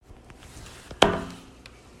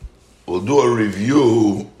we'll do a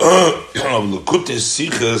review of Likutei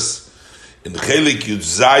Sichos in Chelik Yud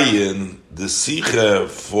Zayin, the Sicha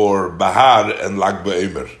for Bahar and Lag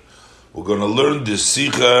BaOmer. We're going to learn the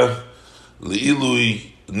Sicha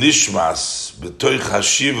Le'ilui Nishmas B'toich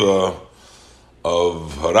Hashiva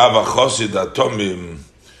of Harav HaChosid Atomim,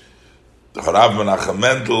 Harav Menachem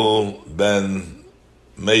Mendel ben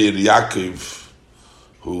Meir Yaakov,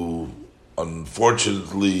 who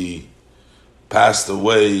unfortunately passed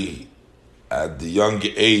away at the young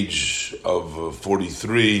age of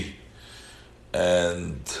 43,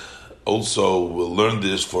 and also we'll learn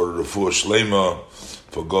this for Refuah Shlema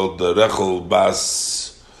for Golda Rechel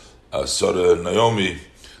Bas Sarah Naomi,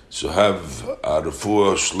 to have a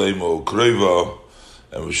Refuah Shlema Ukreva,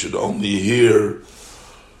 and we should only hear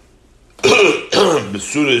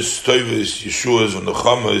Besuris, Toivis, Yeshuas, and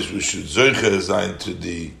Nechamas. We should Zoiche Zayin to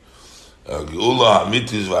the Geula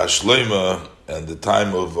Hamitis V'Ashleima and the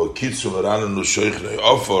time of Kitzur V'Rananu Shoichnei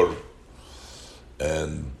Ofor,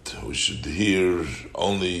 and we should hear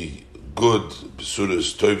only good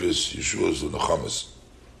Besuris, Toivis, Yeshuas, and Nechamas.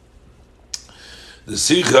 The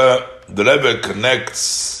Sicha, the Rebbe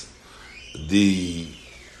connects the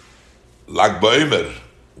Lag BaOmer,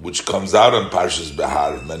 which comes out on Parshas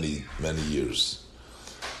Behar many years,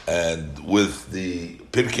 and with the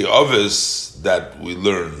Pirkei Avos that we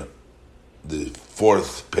learn, the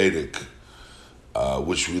fourth Perek,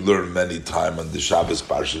 which we learn many times on the Shabbos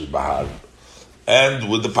Parshas Behar, and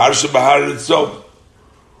with the Parsha Behar itself,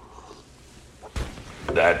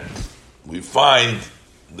 that we find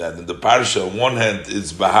that in the Parsha, on one hand,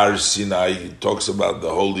 it's Bahar Sinai. It talks about the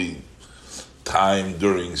holy time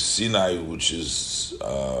during Sinai, which is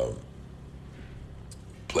a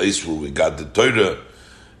place where we got the Torah,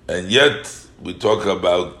 and yet we talk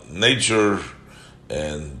about nature,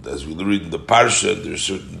 and as we read in the Parsha, there's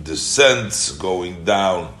certain descents going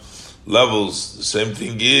down levels. The same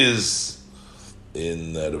thing is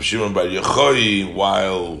in Rav Shimon Bar Yochai,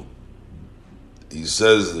 while he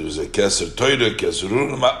says there's a Keser Torah,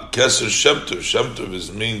 Keser Shem Tov. Shem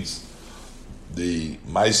Tov means the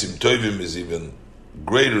Maisim Tovim is even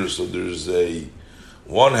greater. So there's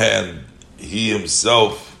one hand, he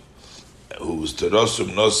himself, who's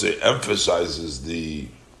Terosum Nose, emphasizes the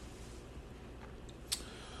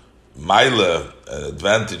Maila, an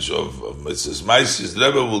advantage of Mitzvahs Maisis. The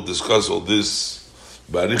Rebbe will discuss all this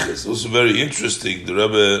Bariches. Also very interesting, the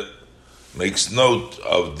Rebbe makes note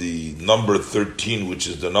of the number 13, which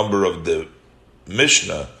is the number of the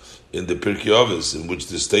Mishnah in the Pirkei Avos, in which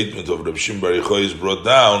the statement of Rav Shimon Bar Yochai is brought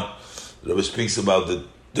down. The Rebbe speaks about the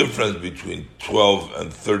difference between 12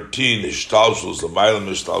 and 13, Ishtalshlus, the Mailam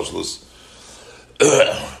Ishtalshlus,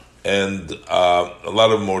 and a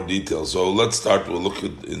lot of more details. So let's start, we'll look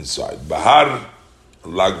at inside. Bahar,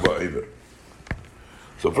 Lag BaOmer.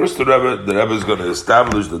 So first the Rebbe is going to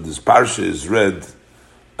establish that this Parsha is read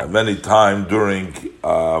many times during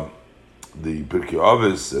the Pirkei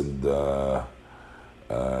Avos and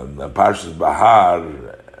Parshas Bahar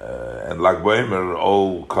and Lag BaOmer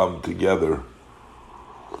all come together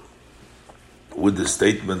with the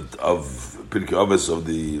statement of Pirkei Avos of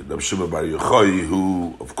the Rav Shimon Bar Yochai,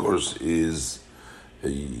 who of course is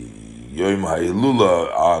Yom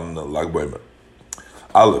HaHilula on Lag BaOmer.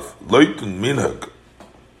 Aleph, Loitun Minhag,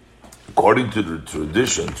 according to the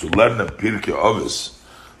tradition, to learn a Pirkei Avos,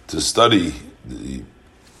 to study the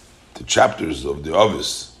chapters of the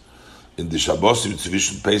Avos in the Shabbosim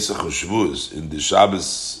zwischen Pesach and Shavuos, in the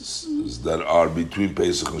Shabbos that are between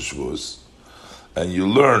Pesach and Shavuos, and you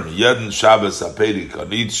learn Jeden Shabbos HaPerik.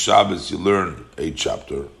 On each Shabbos you learn a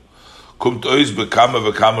chapter. Kumt ois bekama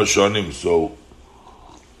v'kama shonim. So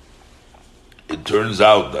it turns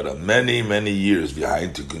out that many years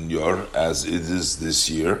behind Tikkun Yor, as it is this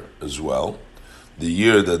year as well, the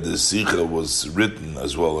year that the Sicha was written,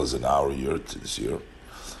 as well as in our year, this year,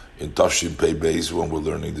 in Tafshin Pei Beis, when we're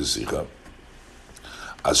learning the Sicha.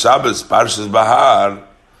 Shabbos Parshas Bahar,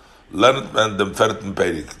 lernt man dem vierten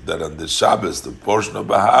Perik, that on the Shabbos, the portion of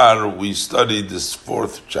Bahar, we study this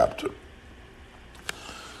fourth chapter.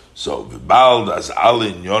 So, v'bald as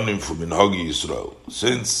ali inyonim fu minhagi Yisrael.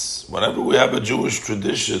 Since whenever we have a Jewish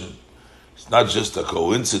tradition, it's not just a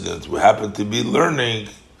coincidence, we happen to be learning.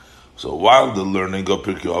 So while the learning of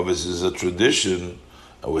Pirkei Avos is a tradition,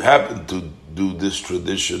 and we happen to do this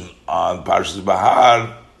tradition on Parshas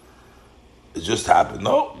Bahar, it just happened.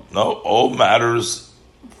 No, all matters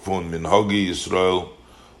from Minhagi Yisrael,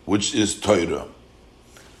 which is Torah.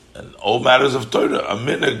 And all matters of Torah, a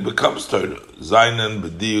minhag becomes Torah. Zayin and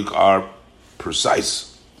B'diuk are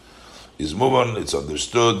precise. Is Muban, it's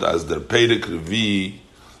understood as the Perek Revi,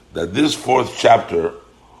 that this fourth chapter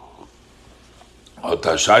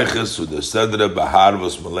Otashayches to the Sedre Bahar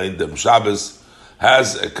was Malain Dem Shabbos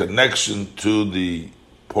has a connection to the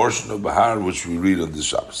portion of Bahar which we read on the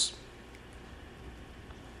Shabbos.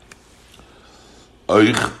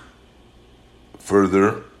 Oich,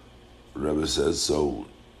 further, Rebbe says, so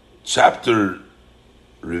chapter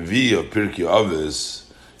Revi of Pirkei Avos,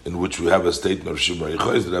 in which we have a statement of Shimon Bar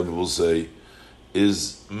Yochai, the Rebbe will say,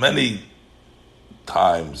 is many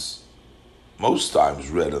times, most times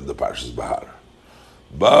read on the Parshas Bahar.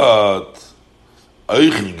 But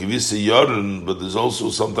Oich gewisse Yoren, but there's also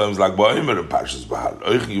sometimes like Ba'omer in Parshas Bahar.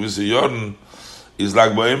 Oich gewisse Yoren is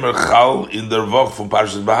like Ba'omer Chal in der Woche from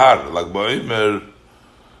Parshas Bahar. Like Ba'omer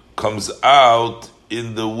comes out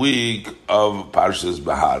in the week of Parshas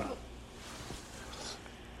Bahar.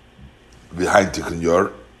 Behind Tikkun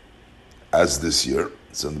Yor, as this year,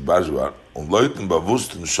 it's in the Parshas Bahar. Und Leuten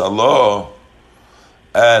bewussten Shalah,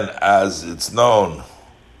 and as it's known,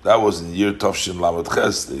 that was in year Tovshin Lamed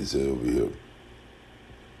Ches, they say over here.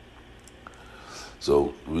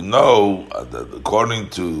 So we know that according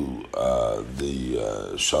to the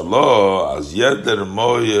Shalah, as jeder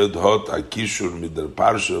Moed hot akishur mit der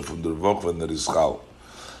Parsha from der Woche von der Ischal,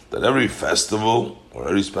 that every festival or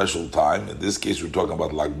every special time, in this case we're talking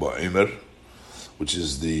about Lag BaOmer, which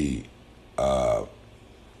is the Hilula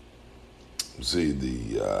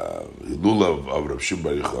of Rav Shimon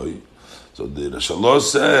Bar Yochai. So the Shalah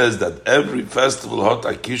says that every festival hot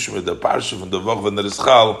akishur mit der Parsha from der Woche von der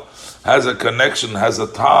Ischal has a connection, has a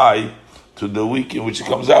tie to the week in which it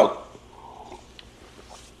comes out.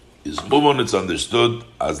 Is Mumon, it's understood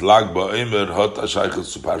as Lag BaOmer hot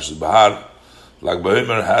hashaychus to Parshas Bahar. Lag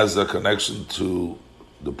BaOmer has a connection to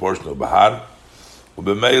the portion of Bahar.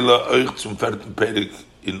 Ubemeila oich zum vierten Perek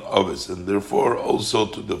in Avos, and therefore also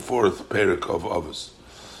to the fourth Perek of Avos.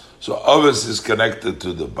 So Avos is connected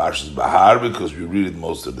to the Parshas Bahar because we read it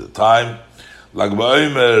most of the time. Lag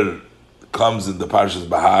BaOmer comes in the Parshas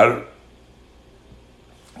Bahar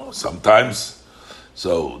sometimes.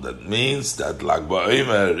 So that means that Lag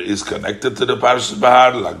BaOmer is connected to the Parshas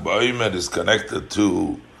Bahar. Lag BaOmer is connected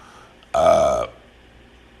to the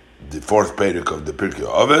fourth Perek of the Pirkei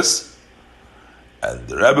Avos. And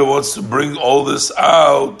the Rebbe wants to bring all this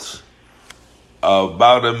out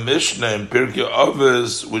about a Mishnah in Pirkei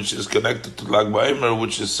Avos, which is connected to Lag BaOmer,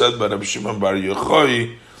 which is said by Rabbi Shimon Bar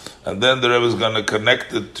Yochai, and then the Rebbe is going to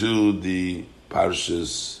connect it to the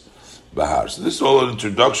Parshas Bahar. So this is all an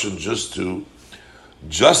introduction just to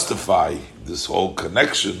justify this whole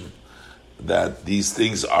connection, that these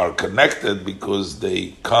things are connected because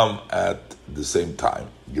they come at the same time.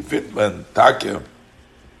 Gefitman Takya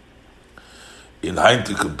in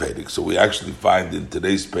Heintikum Perek. So we actually find in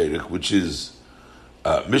today's Perek, which is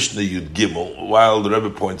Mishnah Yud Gimel, while the Rebbe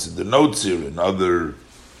points in the notes here in other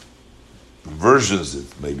versions,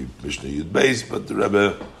 it may be Mishnah Yud Beis, but the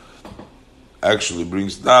Rebbe actually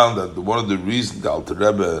brings down that one of the reasons the Alter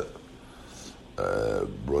Rebbe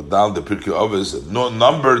brought down the Pirkei Avos and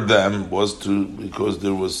numbered them was because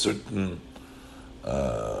there was certain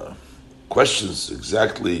questions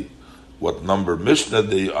exactly what number Mishnah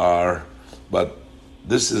they are, but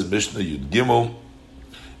this is Mishnah Yud Gimel,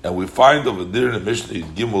 and we find over there in the Mishnah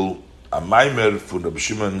Yud Gimel a Maimer from Reb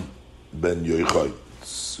Shimon ben Yochai.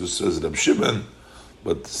 So it says Reb Shimon,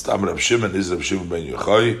 but Stam Reb Shimon is Reb Shimon ben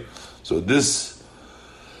Yochai. So this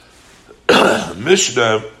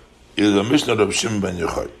Mishnah is a Mishnah of Reb Shimon ben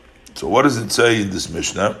Yochai. So what does it say in this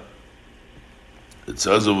Mishnah? It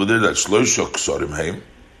says over there that Shloisha Ksorim Heim,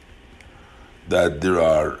 that there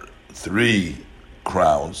are 3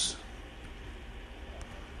 crowns,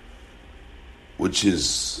 which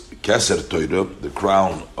is Keser Torah, the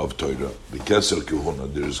crown of Torah, the Keser Kehuna,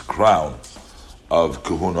 there is crown of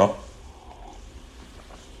Kehuna,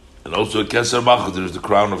 and also Keser Malchus, there is the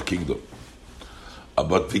crown of kingdom.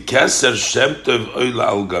 But the Keser Shem Tov Oila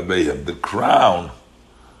Al Gabehem, the crown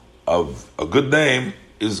of a good name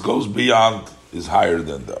goes beyond, is higher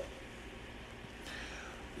than that.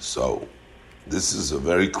 So this is a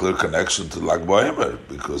very clear connection to Lag BaOmer,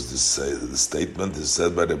 because the statement is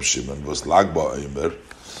said by Reb Shimon was Lag BaOmer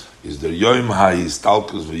is the Yom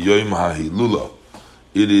HaHistalkus v'Yom HaHilula.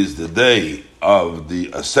 It is the day of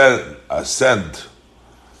the ascent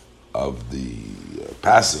of the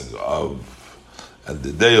passing of, and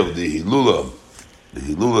the day of the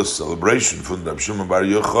Hilula celebration from Reb Shimon Bar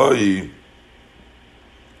Yochai,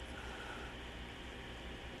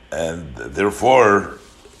 and therefore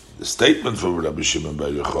the statement from Rabbi Shimon Bar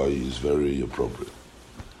Yochai is very appropriate.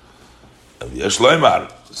 And Yesh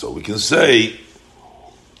Loimar, so we can say,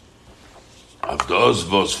 of those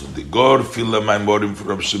was from the Gor Fila Maimorim from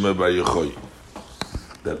Rabbi Shimon Bar Yochai,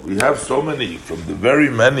 that we have so many, from the very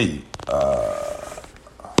many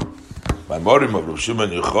Morim of Rav Shimon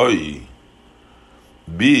Yochai,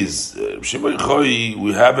 Rav Shimon Yochai,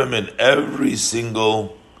 we have him in every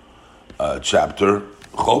single chapter.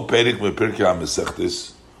 Chol Perik MePirkei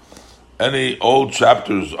HaMesechtes. Any old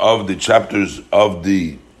chapters of the Shisha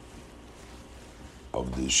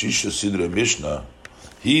Sidra Mishnah,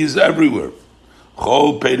 he is everywhere.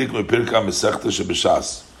 Chol Perik MePirkei HaMesechtes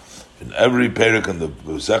Shebeshas. In every Perik in the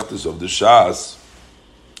Mesechtes of the Shas,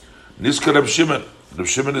 Niska Rav Shimon. Rav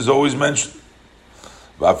Shimon is always mentioned.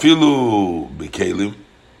 Va'afilu b'kelim,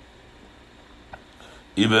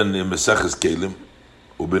 even in Meseches Kelim,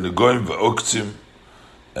 u'b'negoyim v'oktzim,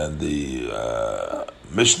 and the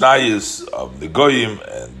Mishnayos of Negoyim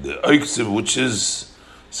and the Oktzim, which is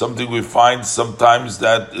something we find sometimes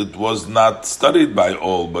that it was not studied by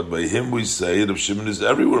all, but by him we say Rav Shimon is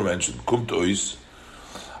everywhere mentioned. Kum tois,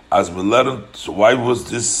 as we learned. So why was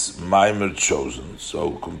this Maimer chosen?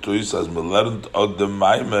 So kum tois as we learned od the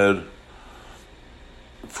Maimer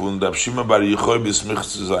von Rav Shimon bar Yochai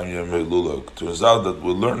b'smichas zayim yom Elula. Turns out that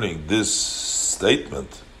we're learning this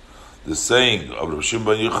statement, the saying of Rav Shimon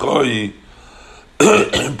bar Yochai,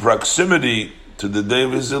 in proximity to the day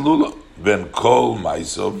of his Elula. When Kol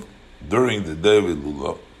Maisov, during the day of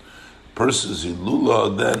Elula, person's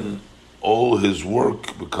Elula, then all his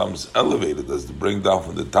work becomes elevated, as to bring down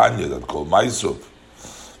from the Tanya that Kol Maisov,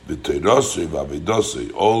 V'teirosei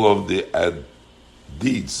v'avedosei, all of the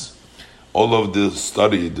deeds, all of the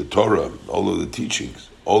study, the Torah, all of the teachings,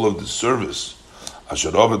 all of the service,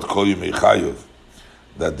 Asher Ovet Kol Yemei Chayav,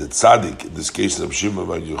 that the tzaddik, in this case Rav Shimon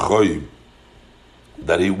bar Yochai,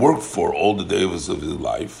 that he worked for all the days of his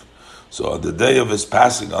life. So on the day of his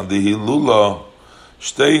passing, on the Hilula,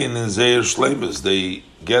 Shtein in Zeir Shlemus, they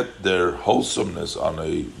get their wholesomeness on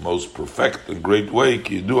a most perfect and great way,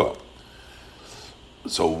 Kiyudua.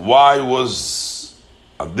 So why was,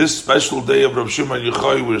 on this special day of Rav Shimon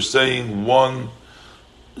Yochai, we're saying one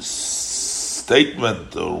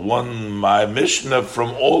statement or one my Mishnah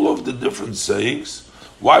from all of the different sayings?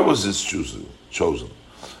 Why was this chosen?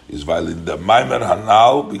 Is while in the Maimer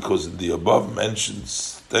Hanal, because in the above mentioned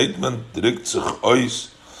statement, that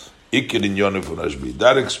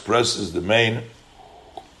expresses the main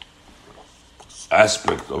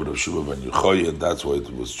aspect of Rav Shimon bar Yochai, and that's why it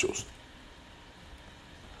was chosen.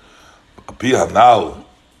 Api Hanal,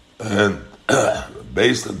 and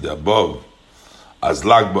based on the above, as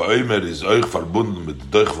Lag BaOmer is euch verbunden mit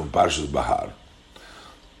der Deuch von Parshas Bahar,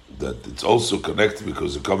 that it's also connected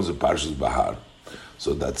because it comes in Parshas Bahar.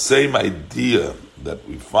 So that same idea that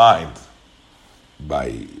we find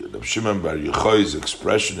by Rav Shimon bar Yochai's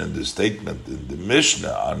expression in the statement in the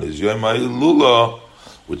Mishnah on his Yom HaElula,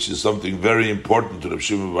 which is something very important to Rav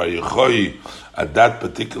Shimon bar Yochai at that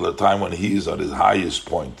particular time when he is at his highest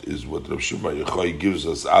point, is what Rav Shimon bar Yochai gives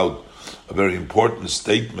us out, a very important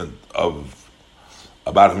statement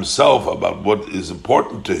about himself, about what is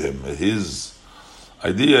important to him. His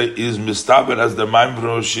idea is mistaber as the Maimer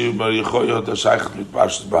Rav Shimon bar Yochai hashaychet mit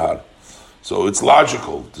Parshas Bahar. So it's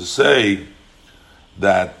logical to say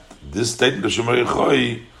that this statement of Shimon bar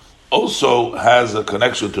Yochai also has a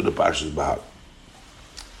connection to the Parshas Bahar.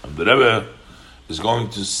 And the Rebbe is going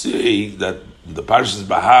to say that in the Parshas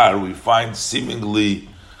Bahar we find seemingly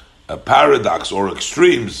a paradox or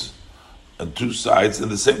extremes on two sides, and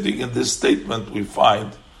the same thing in this statement we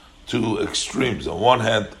find two extremes. On one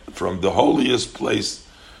hand, from the holiest place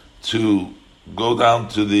to go down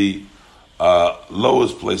to the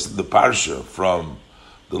lowest place in the Parsha, from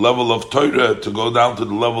the level of Torah to go down to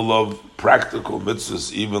the level of practical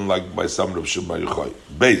mitzvahs, even like by some Rav Shimon bar Yochai.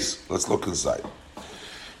 Base, let's look inside.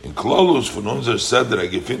 In Klolus von unser Sedra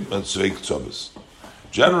gefindt man zwei Ktsobes.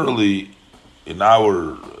 Generally, in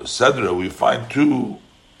our Sedra, we find two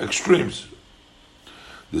extremes.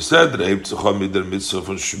 The Sedra hebt sich mit der Mitzvah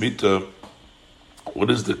von Shemitah. What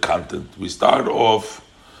is the content? We start off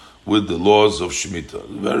with the laws of Shemitah.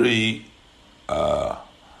 Very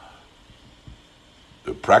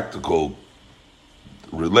practical,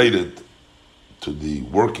 related to the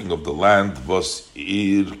working of the land. Was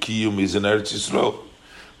ir kiyum is in Eretz Yisrael.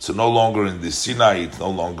 It's no longer in the Sinai, it's no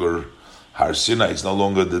longer Har Sinai, it's no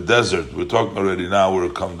longer the desert. We're talking already now, we're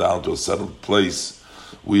come down to a settled place.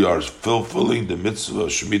 We are fulfilling the mitzvah of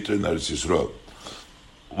Shemitah in Eretz Yisrael.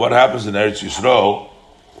 What happens in Eretz Yisrael,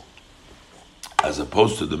 as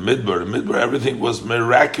opposed to the Midbar, everything was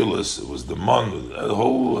miraculous. It was the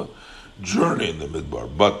whole journey in the Midbar.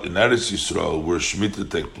 But in Eretz Yisrael, where Shemitah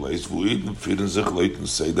takes place,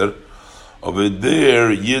 over there,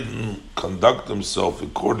 Yidden conduct themselves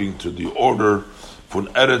according to the order von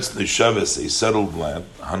Eretz Nesheves, a settled land.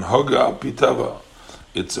 Hanhoga Pitava.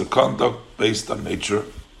 It's a conduct based on nature.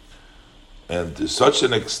 And to such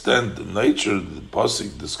an extent, the nature the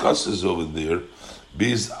Pasuk discusses over there,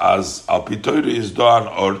 bis as al pi Torah is done,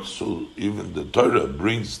 or so even the Torah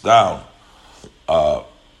brings down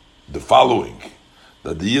the following,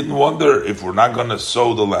 that the Yidden wonder if we're not going to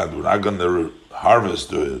sow the land, we're not going to harvest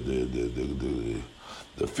the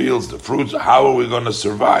fields, the fruits, how are we going to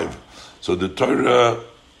survive? So the Torah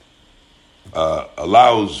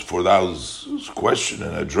allows for those questions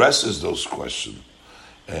and addresses those questions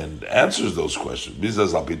and answers those questions.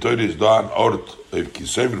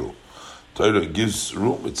 Torah gives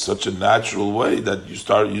room. It's such a natural way that you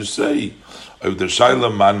say, on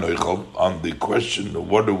the question,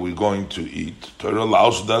 what are we going to eat? Torah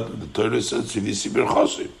allows that, and the Torah says,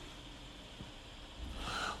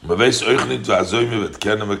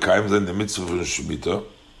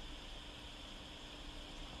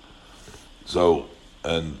 so,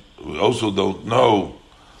 and we also don't know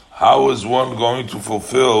how is one going to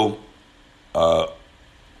fulfill the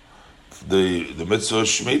mitzvah of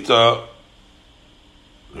Shemitah.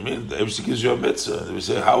 I mean, the Ebshik gives you a mitzvah. And we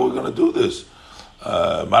say, how are we going to do this?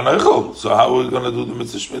 So how are we going to do the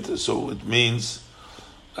mitzvah Shemitah? So it means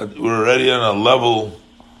that we're already on a level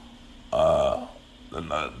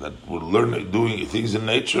that we're learning, doing things in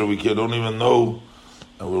nature we don't even know,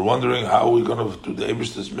 and we're wondering how we're going to do the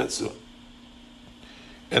Ebshik's mitzvah.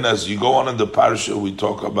 And as you go on in the parsha, we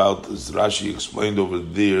talk about, as Rashi explained over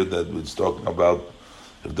there, that it's talking about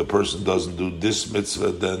if the person doesn't do this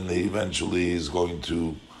mitzvah, then he eventually is going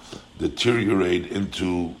to deteriorate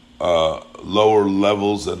into lower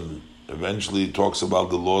levels, and eventually talks about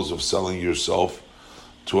the laws of selling yourself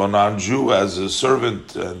to a non-Jew as a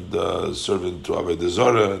servant, and servant to Avodah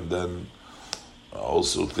Zarah, and then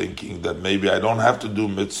also thinking that maybe I don't have to do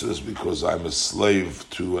mitzvahs because I'm a slave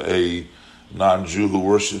to a non-Jew who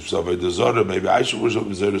worships Avodah Zarah. Maybe I should worship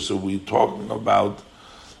Avodah Zarah. So we're talking about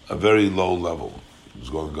a very low level. What's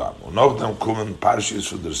going on?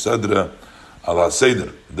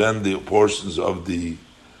 Then the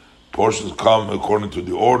portions come according to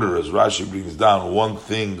the order, as Rashi brings down. One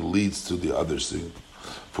thing leads to the other thing.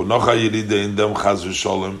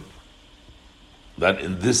 That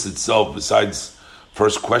in this itself, besides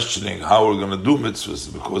first questioning how we're going to do mitzvahs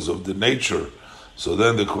because of the nature, so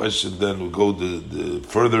then the question then we go the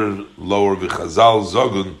further lower, v'chazal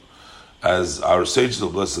zogun, as our sages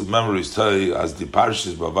of blessed memories tell you, as the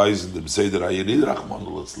parshas bavayis the B'seder HaYerid Rachmana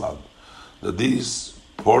litzlan, that these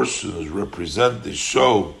portions represent the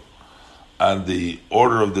show and the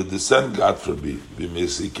order of the descent, God forbid,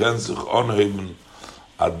 v'mesiken sich onheimen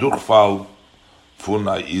adurchfal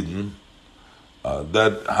funa Eden,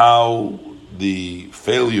 that how the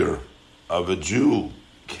failure of a Jew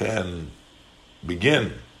can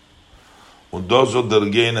begin, and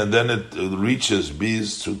then it reaches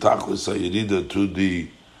bis to tachlis hayirida, to the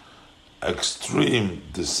extreme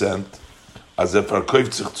descent, as if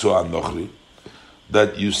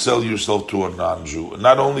that you sell yourself to a non-Jew,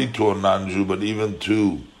 not only to a non-Jew, but even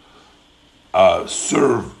to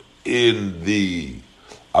serve in the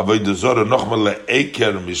Avodah Zarah nochmal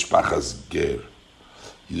le'eker mishpachas ger.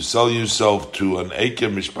 You sell yourself to an eker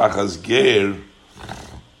mishpachas ger,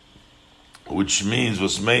 which means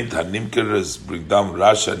was meant hanimker, as bring down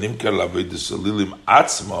Rashi, hanimker l'avodah salilim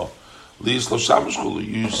atzma li'islo shamash chulu.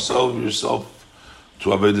 You sell yourself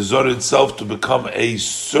to Avodah Zarah itself to become a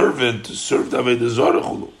servant to serve the Avodah Zarah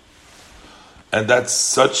chulu. And that's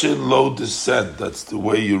such a low descent. That's the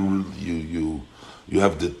way you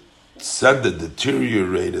have descended,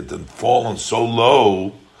 deteriorated, and fallen so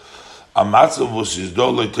low. You're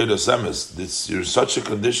such a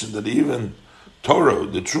condition that even Torah,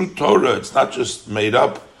 the true Torah, it's not just made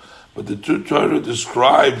up, but the true Torah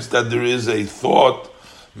describes that there is a thought,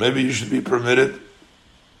 maybe you should be permitted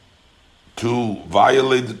to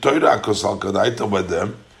violate the Torah, by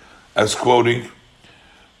them, as quoting,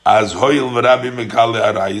 as Hoyel v'Rabbi Mekale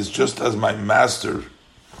Arayis, just as my master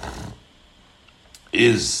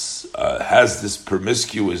has this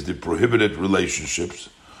promiscuous, the prohibited relationships,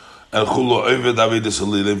 and Chulu Oved Avodah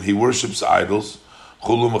Salilim, he worships idols.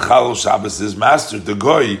 Chulu Mechal Shabbos, his master, the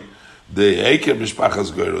Goy, the Eker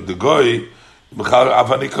Mishpachas Goy, the Goy, Mechal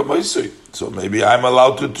Avani Kamoisei. So maybe I'm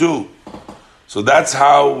allowed to too. So that's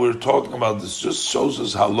how we're talking about this. Just shows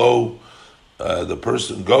us how low the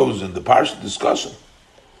person goes in the parsha discussion.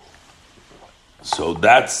 So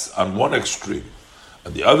that's on one extreme.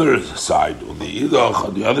 On the other side, on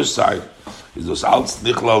the other side, is this Alts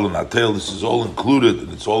Nichlal and Atel. This is all included,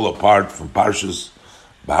 and it's all apart from Parshas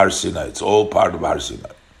Bahar Sinai. It's all part of Har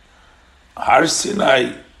Sinai. Har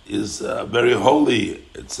Sinai is very holy.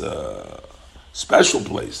 It's a special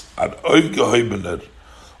place. It's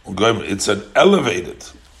an elevated.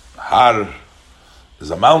 Har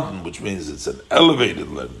is a mountain, which means it's an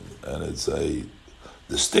elevated land, and it's a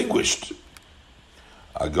distinguished,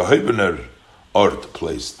 a gehobener ort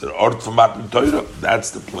place. The ort from Matan Torah,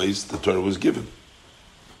 that's the place the Torah was given.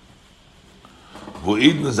 Wo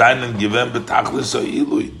Eden seinen given betachlis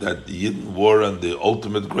ilui, that the Eden were on the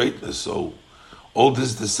ultimate greatness. So all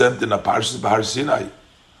this descent in a Parshas Bahar Sinai,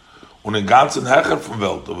 und in ganzen Hecher from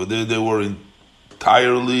Welt, over there they were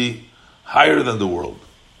entirely higher than the world.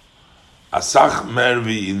 Asach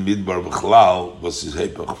mervi in Midbar B'chlal was his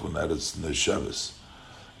hepech from Eretz Nesheves.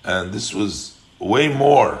 And this was way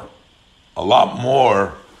more, a lot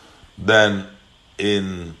more than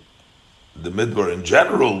in the Midbar in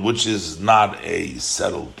general, which is not a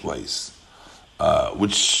settled place.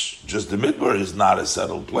 Which just the Midbar is not a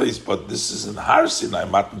settled place, but this is in Har Sinai,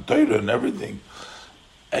 Matan Torah and everything.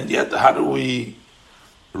 And yet, how do we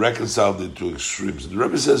reconcile the two extremes? The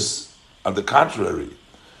Rebbe says, on the contrary,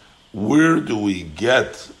 where do we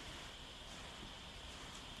get,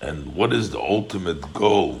 and what is the ultimate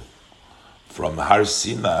goal from Har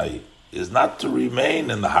Sinai is not to remain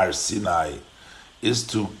in the Har Sinai, is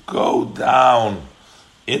to go down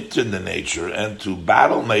into the nature and to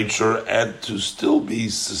battle nature and to still be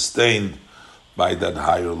sustained by that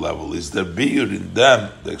higher level. Is there biyur in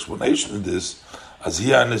them? The explanation of this, as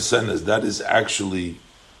he understands, that is actually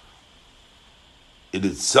in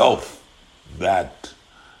itself that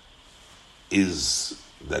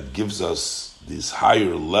gives us this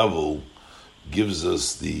higher level, gives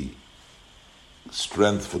us the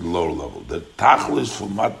strength for the lower level. The tachlis for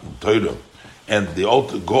Matan Torah and the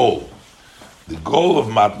ultimate goal, the goal of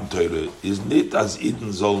Matan Torah is nicht as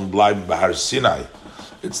Eden sollen bleiben bei Har Sinai.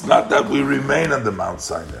 It's not that we remain on the Mount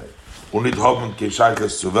Sinai, und nicht haben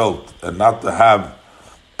Keshayches zur Welt, and not to have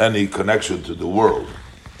any connection to the world,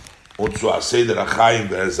 und zu a Seder HaChaim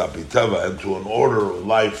be'ez apiteva, and to an order of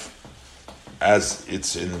life as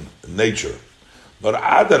it's in nature. But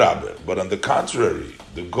Adarabe, but on the contrary,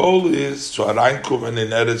 the goal is to areinkumen in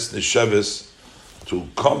Eretz Nesheves, to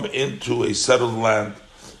come into a settled land,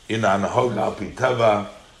 in an hog apiteva,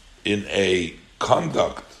 in a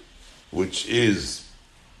conduct which is,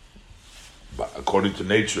 according to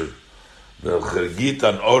nature, the chergit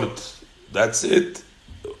an ort, that's it.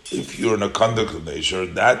 If you're in a conduct of nature,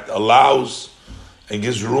 that allows and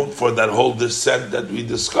gives room for that whole descent that we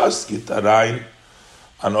discussed, Gitarain,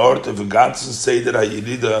 an ort of a ganzen Seder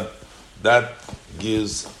HaYerida, that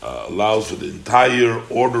gives, allows for the entire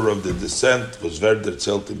order of the descent, was Werder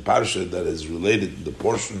Zelt in Parsha, that is related in the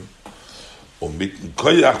portion, mitten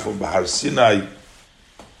Koyach from Har Sinai,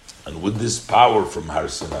 and with this power from Har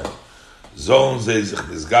Sinai, Zon ze sich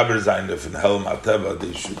misgaber sein von Helm Ateva,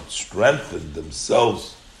 they should strengthen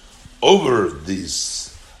themselves over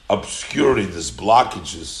these obscurity, these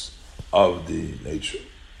blockages of the nature.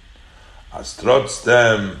 As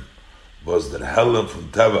trotzdem was der Helm from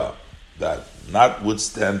Teva, that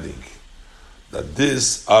notwithstanding that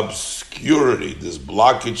this obscurity, this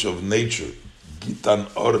blockage of nature, Gitan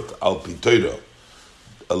Ort al Pitoira,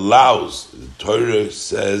 allows, the Torah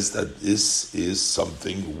says that this is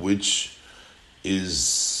something which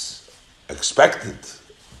is expected.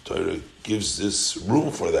 Torah gives this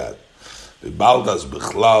room for that. The Baldas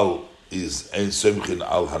Bichlal is Ein Semchin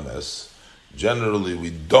al Hanes. Generally, we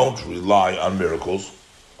don't rely on miracles.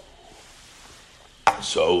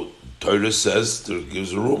 So Torah says there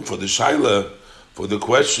gives a room for the Shaila, for the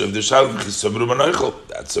question of the Shaila.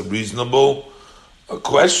 That's a reasonable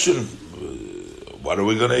question. What are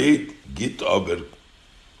we going to eat? Git aber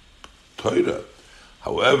Torah.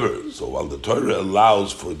 However, so while the Torah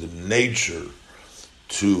allows for the nature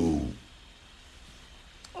to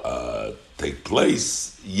take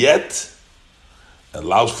place, yet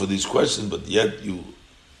allows for these questions, but yet you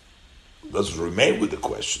doesn't remain with the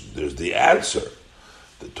question. There's the answer.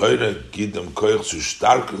 The Torah gibt dem Koyach zu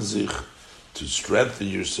starken sich, to strengthen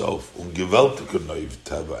yourself, gewältigen neuv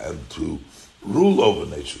teva, and to rule over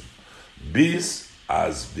nature. Bis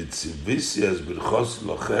as bitzivisi as birchos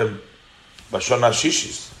lochem bashon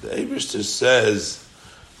hashishis. The Eibishter says,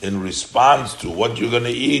 in response to what you're going to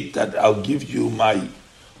eat, that I'll give you my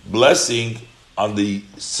blessing on the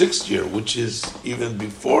 6th year, which is even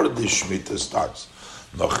before the Shemitah starts.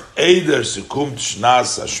 Noch eider sekumt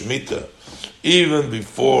shnas ha-Shemitah, even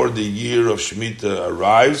before the year of Shemitah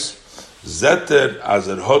arrives, zeter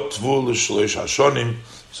azer hot tvul shloish hashonim,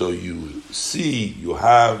 so you see, you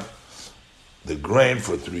have the grain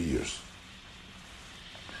for 3 years.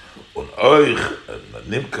 Und euch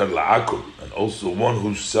nimkar la'akum, and also one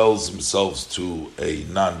who sells himself to a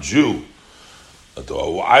non-Jew, to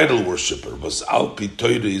an idol worshipper, was alpi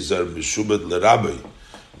Torah izer mishubet l'rabbi,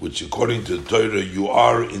 which according to the Torah you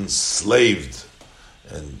are enslaved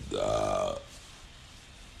and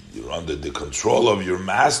you're under the control of your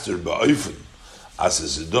master, ba'ofen, as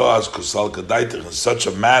in such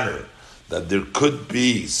a manner that there could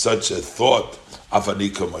be such a thought,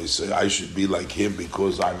 I should be like him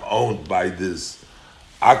because I'm owned by this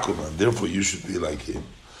akum, and therefore you should be like him.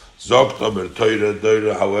 Zokt aber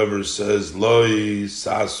Torah, however, says, Loi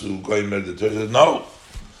sasu goimer, the Torah says, no,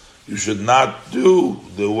 you should not do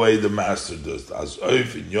the way the master does. As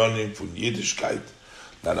oif in yonim von Yiddishkeit,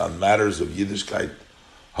 that on matters of Yiddishkeit,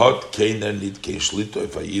 hot keiner nit kein shlito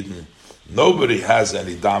if a Yidden, nobody has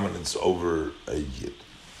any dominance over a Yid.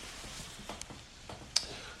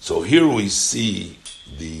 So here we see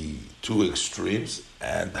the two extremes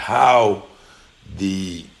and how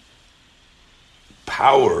the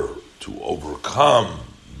power to overcome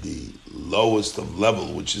the lowest of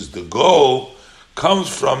level, which is the goal, comes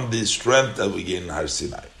from the strength that we gain in Har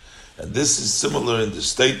Sinai. And this is similar in the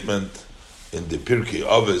statement in the Pirkei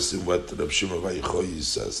Avos, in what Reb Shimon bar Yochai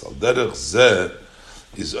says. Al derech zeh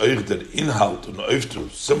is euch der Inhalt und Öfter.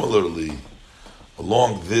 Similarly,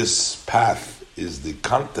 along this path is the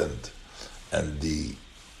content and the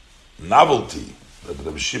novelty that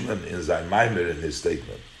Reb Shimon in Zayin Maimer in his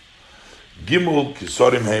statement. Gimul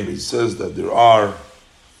Kisorim Heim, he says that there are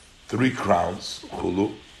 3 crowns,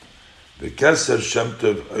 Chulu, the Keser Shem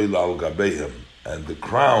Tov Oil Al Gabehem, and the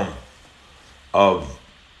crown of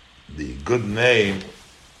the good name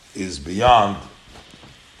is beyond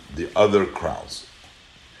the other crowns.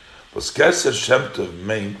 But Keser Shem Tov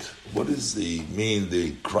meant, what does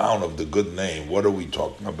the crown of the good name? What are we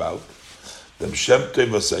talking about? Dem Shem Tov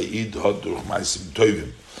Asayid Hod Durch Maisim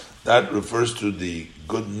Tovim. That refers to the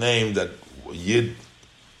good name that Yid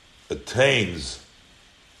attains,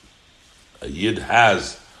 a Yid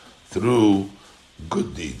has through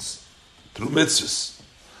good deeds, through mitzvahs.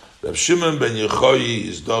 Reb Shimon ben Yochai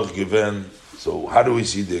is doch given, so how do we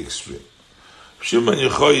see the extreme? Reb Shimon ben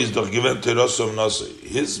Yochai is doch given Terosom Nosei.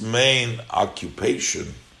 His main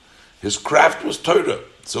occupation, his craft was Torah.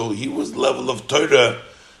 So he was the level of Torah,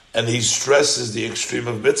 and he stresses the extreme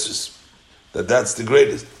of mitzvahs, that's the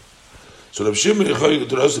greatest. So Reb Shimon ben Yochai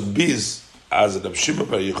Terosom Biz, as Reb Shimon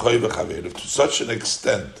bar Yochai v'chaveirav, to such an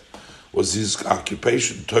extent was his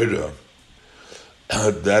occupation Torah,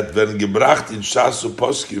 that when gebracht in Shas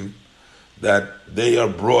Poskim, that they are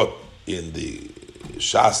brought in the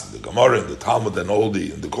Shas, the Gemara, in the Talmud, and all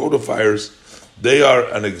the codifiers, they are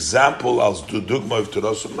an example as du dugma of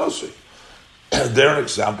Terosom Nosei. They're an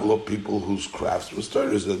example of people whose crafts was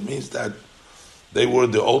Torah. That means that they were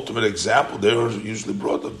the ultimate example. They were usually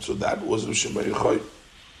brought them. So that was Reb Shimon bar Yochai.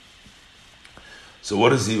 So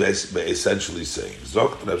what is he essentially saying?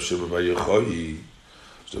 Zokt Reb Shimon bar Yochai.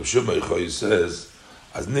 So Reb Shimon bar Yochai says,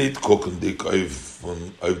 as nit koken dik auf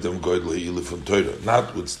dem Geudle Ile von Torah,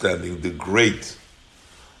 notwithstanding the great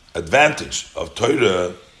advantage of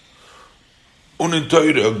Torah, unin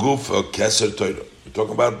Torah guf a keser Torah. We're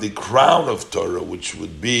talking about the crown of Torah, which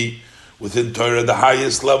would be within Torah the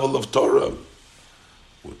highest level of Torah.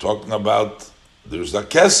 We're talking about there's a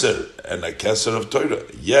keser and a keser of Torah.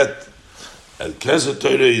 Yet, a keser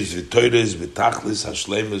Torah is v'tachlis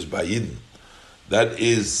hashlemus ba'yidin. That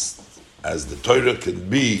is, as the Torah can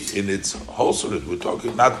be in its wholesomeness. We're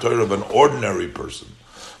talking not Torah of an ordinary person,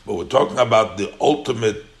 but we're talking about the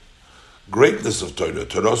ultimate greatness of Torah,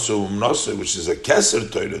 Terosom Nosei, which is a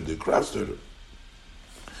Keser Torah, the crafts Torah.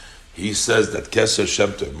 He says that Keser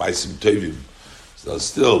Shem Tov, Maisim Tovim, so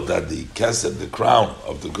still that the Keser, the crown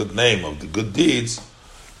of the good name, of the good deeds,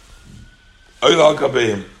 Oil Al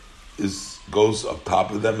Gabeim, goes up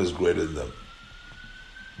top of them, is greater than them.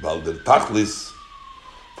 Val der Tachlis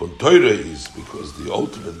von Torah is, because the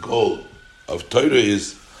ultimate goal of Torah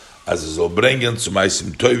is, as es soll bringen zu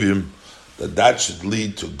Maisim Tovim, that should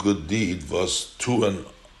lead to good deed, was tu an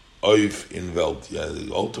oif in Welt. Yeah,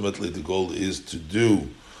 ultimately the goal is to do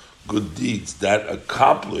good deeds that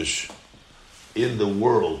accomplish in the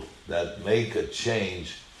world, that make a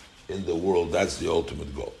change in the world. That's the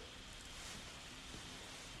ultimate goal.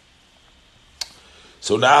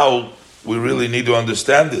 So now we really need to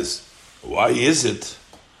understand this. Why is it,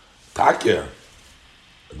 Takya,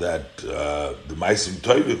 that the Maisim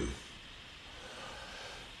Tovim,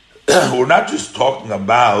 we're not just talking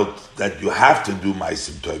about that you have to do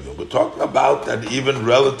Maisim Tovim. We're talking about that even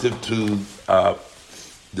relative to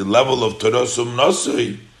the level of Terosom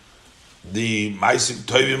Nosei, the Maisim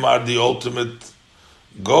Tovim are the ultimate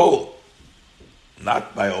goal.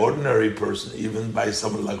 Not by ordinary person, even by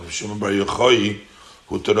someone like Shimon bar Yochai,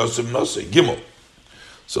 who Terosom Nosei, Gimel.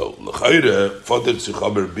 So, L'chayre, Foder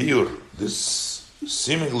Tzichaber Biur, this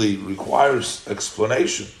seemingly requires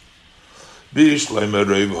explanation.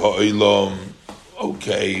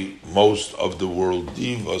 Okay, most of the world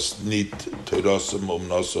divas need Torasam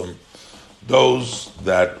Umnosam. Those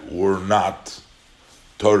that were not,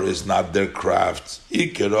 Torah is not their craft.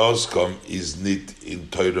 Iker Oskam is nit in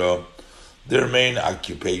Torah. Their main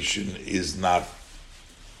occupation is not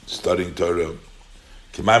studying Torah.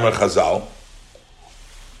 K'maimer Chazal,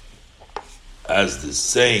 as the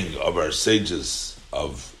saying of our sages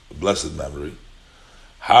of blessed memory,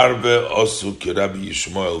 Harbe osu k'Rabbi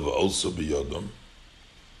Yishmael v'olso b'yodom.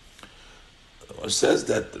 It says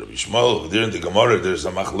that Rabbi Yishmael, there in the Gemara, there's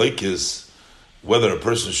a machlekes whether a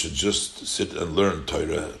person should just sit and learn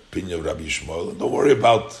Torah, opinion of Rabbi Yishmael, and don't worry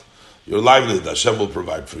about your livelihood, Hashem will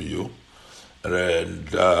provide for you. And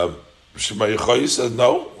Shema Yechoy says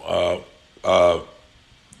no. Rabbi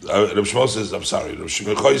Shmuel says, I'm sorry, Rabbi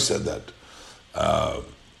Yechoy said that.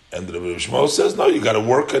 And Rabbi Shmuel says, no, you got to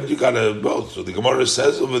work and you got to both. So the Gemara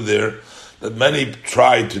says over there that many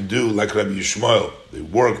tried to do like Rabbi Yishmael. They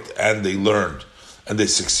worked and they learned and they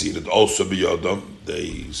succeeded. Also b'yodam,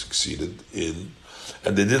 they succeeded in,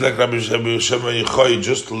 and they did like Rabbi Shema Yechoy,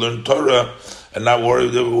 just to learn Torah and not worry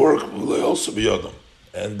they would work. They also b'yodam,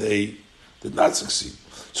 and they did not succeed.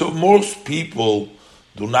 So most people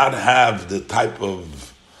do not have the type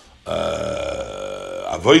of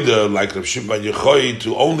avodah like Rav Shimon Yechoy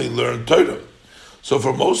to only learn Torah. So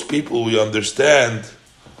for most people, we understand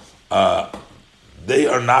they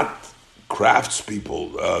are not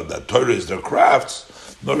craftspeople, that Torah is their crafts,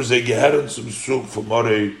 nor is they geheren zum Zug for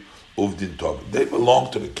Morei Uvdin Tov. They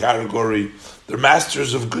belong to the category, they're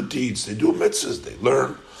masters of good deeds. They do mitzvahs, they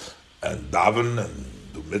learn and daven and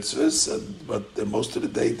do mitzvahs, but most of the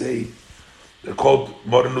day they're called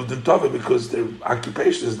Morei Uvdin Tov because their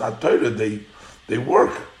occupation is not Torah, they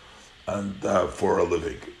work and for a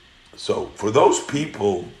living. So for those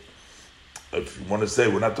people, if you want to say,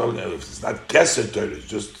 we're not talking, if it's not Keser Torah, it's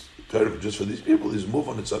just Torah, just for these people, this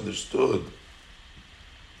movement, it's understood.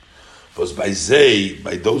 Because by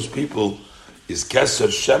those people, is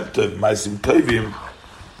Keser Shem Tov, Maisim Tovim,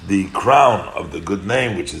 the crown of the good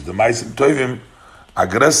name, which is the Maisim Tovim,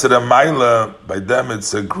 Agresser Maila, by them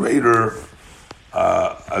it's a greater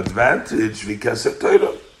advantage, Keser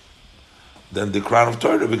Torah, than the crown of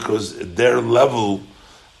Torah, because at their level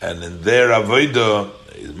and in their avodah,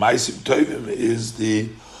 Maisim Tovim is the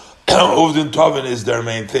Uvdin Tovim is their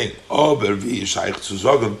main thing.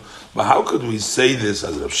 But how could we say this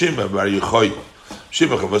as Rav Shimon Bar Yechoy?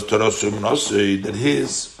 That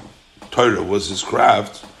his Torah was his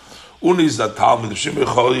craft. Unis that Talmud, Shimon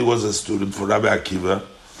Yechoy was a student for Rabbi Akiva,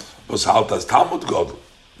 was halt as Talmud God.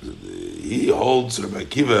 He holds Rabbi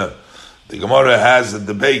Akiva. The Gemara has a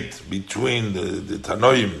debate between the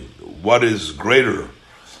Tanoim, what is greater,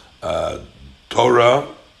 Torah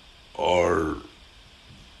or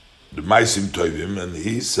the Maisim Tovim, and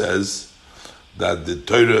he says that the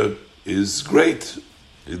Torah is great.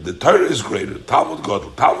 The Torah is greater. Talmud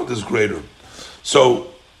God, Talmud is greater. So,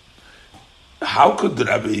 how could the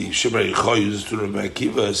Rabbi Shimon Yechoy to Rabbi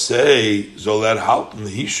Akiva say Zoler Halton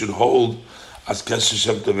he should hold as Keser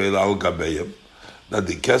Shem Tov al Gabeyim, that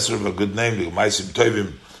the Keser of a good name, the Maisim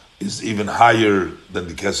Tovim, is even higher than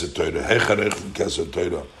the Keser Torah, Hecharech and Keser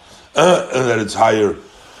Torah, and that it's higher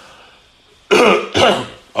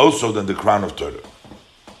also than the crown of Torah.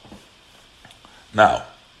 Now,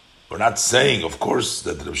 we're not saying, of course,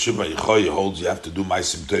 that Rav Shimon Yechoy holds you have to do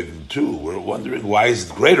Maisim Tovim too. We're wondering why is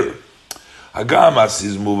it greater? Hagamas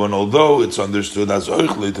is moving, although it's understood as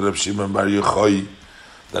Oichle to Rav Shimon Bar Yechoy,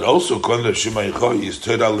 that also Kon Rav Shimon Yechoy is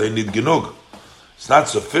Torah Leinid Genug. It's not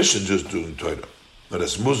sufficient just doing Torah. But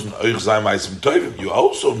as Muzen Oich Zay Maisim Tovim, you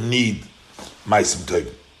also need Maisim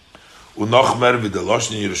Tovim. Unochmer with the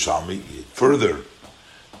Loshen Yerushalmi. Further,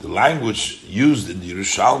 the language used in the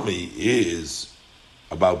Yerushalmi is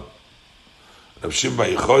about Rav Shimon Bar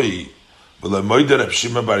Yechoy. Rav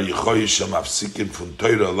Shimon Bar Yechoy shemafsikin from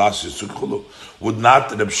Torah las Yisukchulu. Would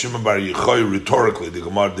not Rav Shimon Bar Yechoy rhetorically, the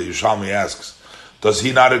Gemara, the Yerushalmi asks, does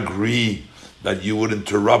he not agree that you would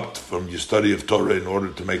interrupt from your study of Torah in order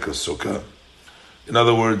to make a sukkah? In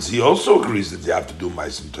other words, he also agrees that you have to do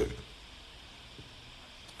Maisim Tovim.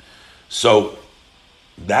 So,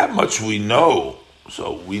 that much we know.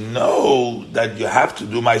 So, we know that you have to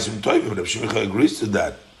do Maisim Tovim. Rav Shimon agrees to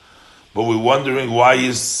that. But we're wondering why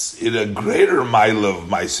is it a greater mile of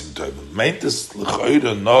Maisim Tovim? Meintes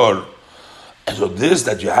l'choyre nor. So this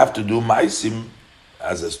that you have to do Maisim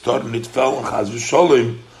as a stor nit fel chas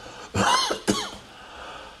v'sholim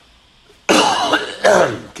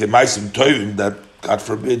ke Maisim Tovim, that God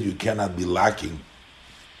forbid you cannot be lacking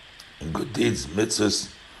in good deeds,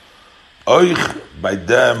 mitzvahs, Oich by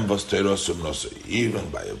them was Torah Sumnosei. Even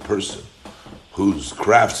by a person whose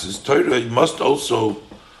crafts is Torah, he must also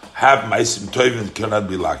have Maisim Tovim, cannot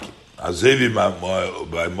be lucky. Azevi by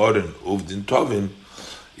Morin Uvdin Tovim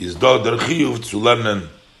is do der Chiyuv to learn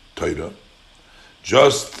Torah.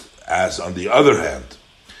 Just as on the other hand,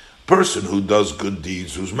 person who does good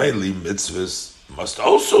deeds, who's mainly mitzvahs, must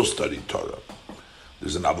also study Torah.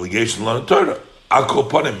 There's an obligation to learn Torah. Al kol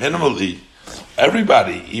panim, minimally,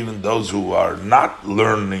 everybody, even those who are not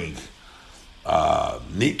learning,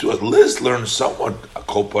 need to at least learn somewhat. Al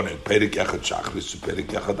kol panim, Perek Echad Shachris to Perek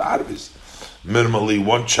Echad Arvis. Minimally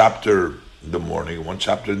one chapter in the morning, one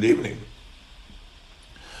chapter in the evening.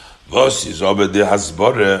 Vos is obed de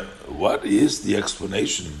hasbore. What is the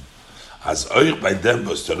explanation? As oich by them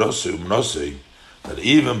was terose umnosei, that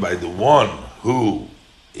even by the one who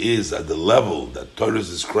is at the level that Torah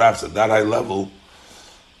is crafts at that high level,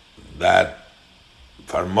 that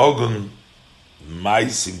farmogun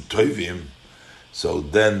maisim tovim, so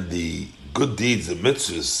then the good deeds, the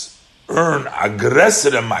mitzvahs, earn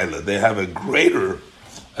aggressive maila. They have a greater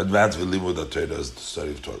advance with limud Torah as the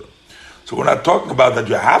study of Torah. So we're not talking about that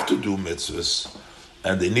you have to do mitzvahs,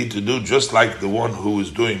 and they need to do just like the one who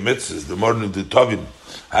is doing mitzvahs. The Morin of the Tovim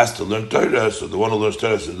has to learn Torah, so the one who learns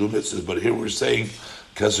Torah has to do mitzvahs. But here we're saying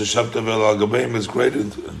Kesher Shabta Vel Al Gabeim is greater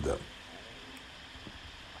than them.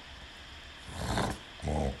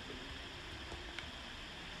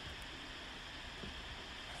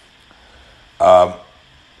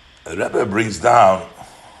 The Rebbe brings down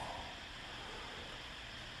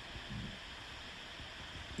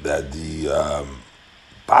that the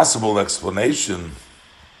possible explanation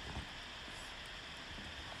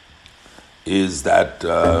is that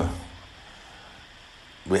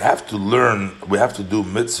we have to do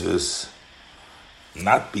mitzvahs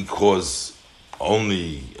not because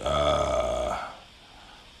only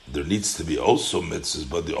there needs to be also mitzvahs,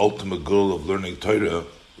 but the ultimate goal of learning Torah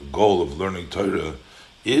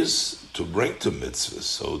is to bring to mitzvahs.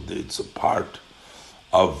 So it's a part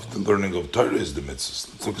of the learning of Torah is the mitzvahs.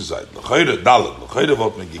 Let's look aside.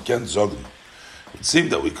 It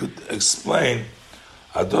seemed that we could explain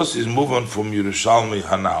Ados is moving from Yerushalmi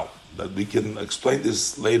Hanau. That we can explain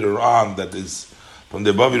this later on, that is from the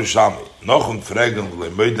above Yerushalmi. Nochum fragen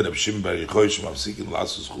v'le'moiden Abshim bar Yechoy shemafsikin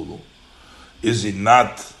lasus chulu. Is he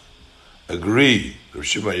not agree,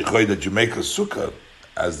 Abshim bar Yechoy, that you make a sukkah,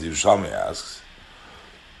 as the Yerushalmi asks?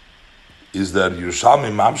 Is that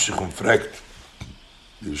Yerushalmi mamshich fragt?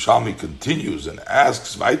 The Yerushalmi continues and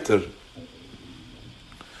asks weiter.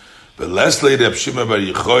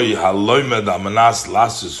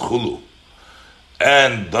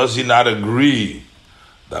 And does he not agree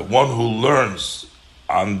that one who learns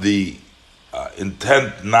on the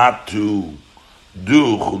intent not to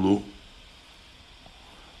do chulu,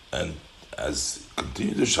 and as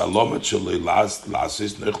continues,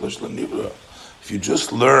 if you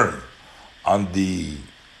just learn on the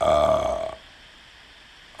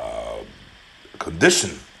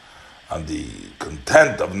condition, on the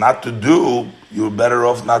content of not to do, you're better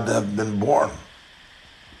off not to have been born.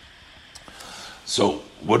 So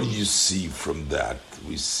what do you see from that?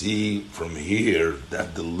 We see from here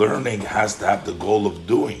that the learning has to have the goal of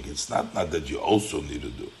doing. It's not that you also need to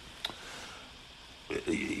do.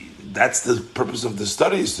 That's the purpose of the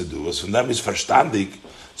study, is to do. As from them is verstandig.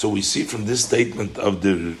 So we see from this statement of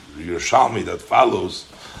the Yerushalmi that follows,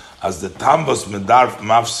 as the tambas medarf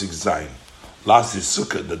mafsik zayin, last is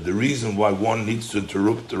sukkah, that the reason why one needs to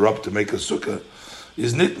interrupt to make a sukkah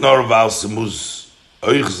is nit nor val semuz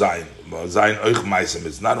oich zayin oich maisem.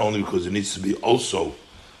 It's not only because it needs to be also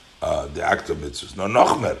the act of mitzvahs, no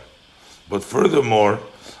nochmer, but furthermore,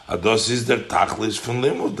 ados is der tachlis from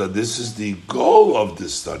limud, that this is the goal of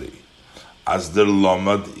this study, as der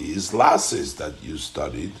lomad is lasis, that you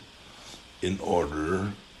studied in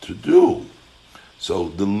order to do. So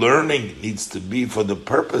the learning needs to be for the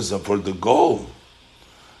purpose of, for the goal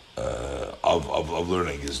of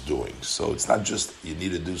learning is doing. So it's not just you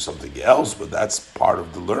need to do something else, but that's part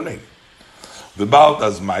of the learning. V'bald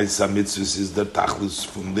as ma'isa mitzvahs is the tachlis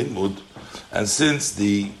from limud, and since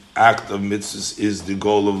the act of mitzvahs is the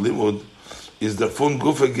goal of limud, is the fun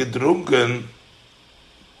gufa gedrunken.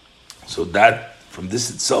 So that from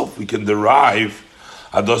this itself we can derive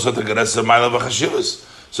adosat agresa ma'ila v'chashivas.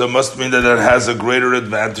 So it must mean that it has a greater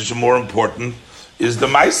advantage, and more important is the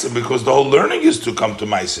maisim, because the whole learning is to come to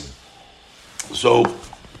maisim. So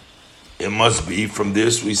it must be from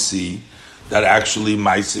this we see that actually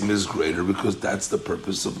maisim is greater, because that's the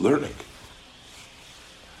purpose of learning.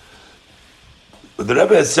 But the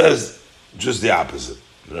Rebbe says just the opposite.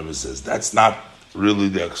 The Rebbe says that's not really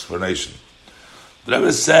the explanation. The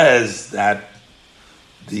Rebbe says that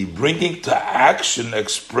the bringing to action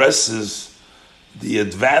expresses the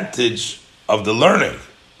advantage of the learning.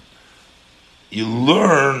 You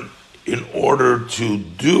learn in order to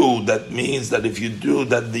do. That means that if you do,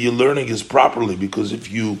 that the learning is properly, because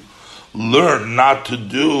if you learn not to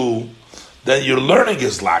do, then your learning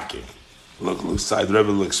is lacking. Look, side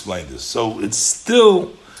Rebbe will explain this. So it's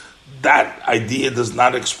still, that idea does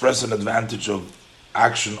not express an advantage of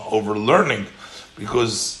action over learning,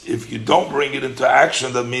 because if you don't bring it into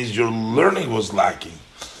action, that means your learning was lacking.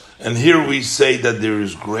 And here we say that there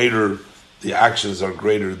is greater, the actions are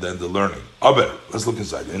greater than the learning. Aber, let's look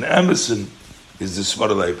inside. In Emerson is the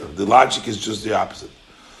Svara Lefer. The logic is just the opposite.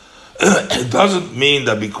 It doesn't mean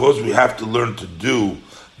that because we have to learn to do,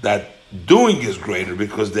 that doing is greater,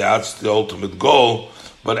 because that's the ultimate goal,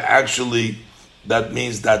 but actually that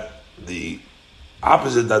means that the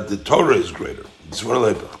opposite, that the Torah is greater. Svara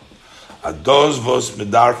Lefer. Ados vos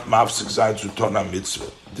medarf mafsik zayin zu tona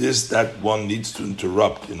mitzvah. This that one needs to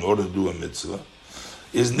interrupt in order to do a mitzvah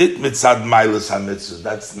is nit mitzad mailas ha-mitzvahs.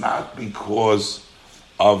 That's not because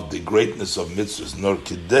of the greatness of mitzvahs, nor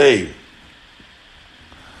kidei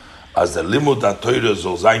as the limud ha-Torah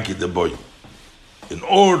zol zayin ki deboy. In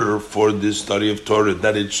order for this study of Torah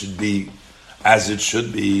that it should be as it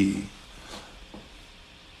should be,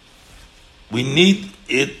 we need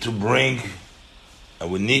it to bring,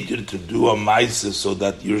 and we need you to do a ma'aseh so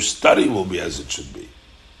that your study will be as it should be.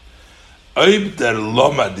 Oib der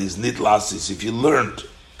lomad is nit lasis. If you learned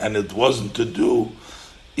and it wasn't to do,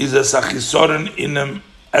 is a sachisoren inem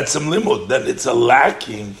etzem limud. Then it's a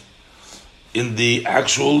lacking in the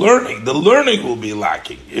actual learning. The learning will be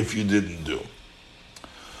lacking if you didn't do.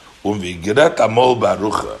 Umvigiret amol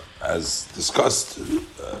barucha, as discussed,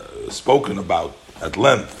 spoken about at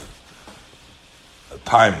length, a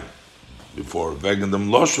time before wegen dem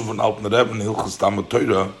Loshu von Alten Rebbe in Hilchos Talmud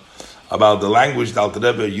Torah, about the language that Alten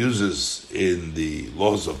Rebbe uses in the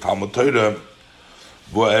laws of Talmud Torah,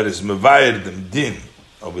 wo is mevayer dem din.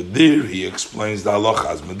 Over there he explains the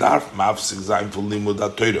halacha as medarf mafsik zayin for limud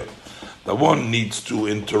ha-Torah. The one needs to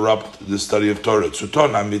interrupt the study of Torah.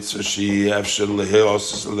 Tzutona mitzvah she efshel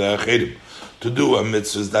leheos le'acherim. To do a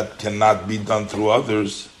mitzvah that cannot be done through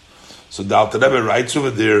others. So the Alter Rebbe writes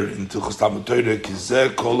over there in Hilchos Talmud Torah,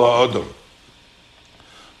 Kizeh kol ha'odom.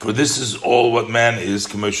 For this is all what man is,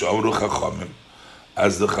 as the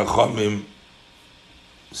Chachamim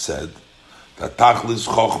said, that tachlis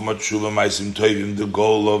chochma tshuva ma'asim tovim, the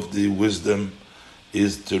goal of the wisdom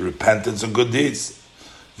is to repentance and good deeds.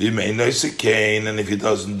 V'imei and if he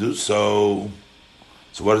doesn't do so,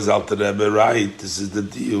 so what does Alter Rebbe write? This is the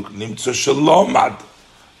diuk, nimtzo shalomad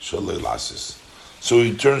shalei lasis. So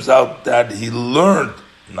it turns out that he learned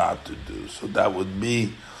not to do. So that would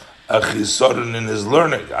be a chisoron in his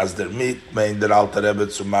learning, as der mit mean that Alter Rebbe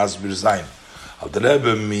zu masbir sein. Alter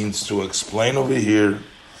Rebbe means to explain over here,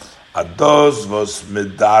 ados was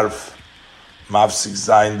medarf mafsik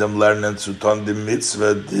sein dem lernen zu ton the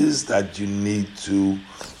mitzvah, this that you need to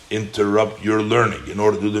interrupt your learning in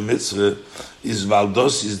order to do the mitzvah, is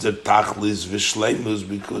valdos is the tachlis v'shleimus,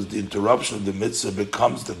 because the interruption of the mitzvah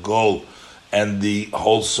becomes the goal and the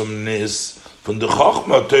wholesomeness from the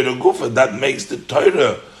Chochmah Torah Gufa, that makes the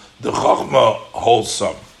Torah, the Chochmah,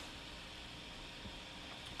 wholesome.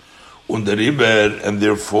 Und der Iber, and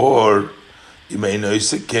therefore,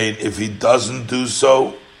 if he doesn't do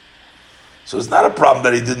so, so it's not a problem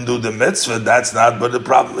that he didn't do the mitzvah, that's not, but the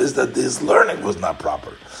problem is that his learning was not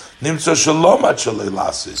proper. Nimtzo shalom achalei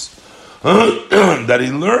lasis, that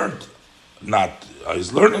he learned not,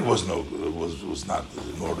 his learning was not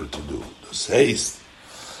in order to do. Das heißt,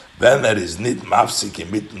 wenn is nit mafsik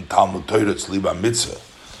mitten Talmud Torah tzliba mitzvah,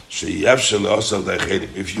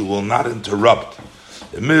 if you will not interrupt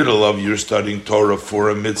the middle of your studying Torah for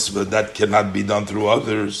a mitzvah that cannot be done through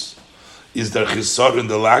others, is there chisar in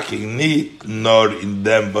the lacking need, nor in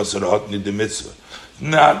them basar hot need the mitzvah.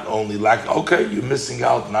 Not only lack, okay, you're missing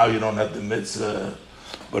out, now you don't have the mitzvah,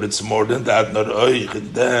 but it's more than that, nor oich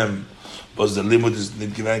in them, was the limit is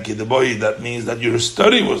nit given ki the boy, that means that your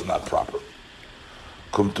study was not proper.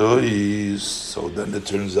 So then it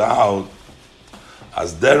turns out,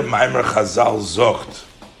 as der Maimer Chazal zogt,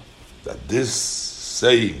 that this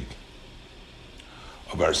saying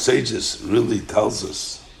of our sages really tells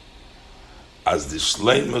us, as the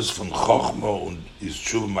shleimus von Chochmah und is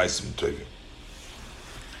Tshuva Ma'asim Tovim,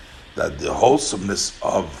 that the wholesomeness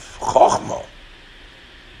of Chochmah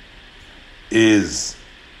is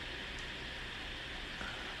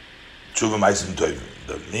Tshuva Ma'asim Tovim.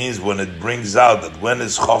 That means when it brings out that when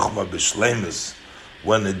is Chochmah b'shleimus,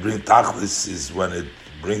 when it brings Tachlis is when it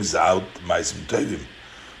brings out Ma'asim Tovim.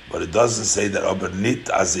 But it doesn't say that aber nit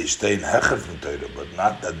as they stay in hecher from Torah, but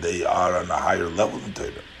not that they are on a higher level than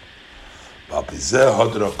Torah.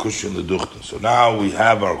 So now we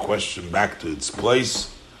have our question back to its place.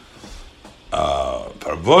 Why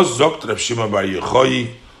does Rav Shimon Bar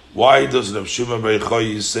Yochai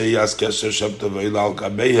say as Kesher Shem Tov Eila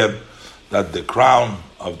Gabehem that the crown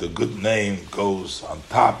of the good name goes on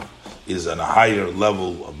top, is on a higher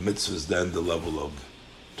level of mitzvahs than the level of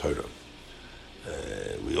Torah?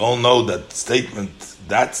 We all know that statement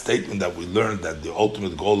that we learned that the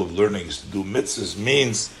ultimate goal of learning is to do mitzvahs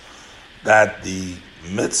means that the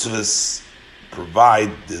mitzvahs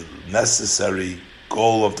provide the necessary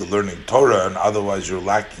goal of the learning Torah, and otherwise you're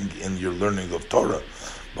lacking in your learning of Torah.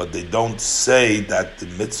 But they don't say that the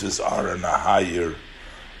mitzvahs are on a higher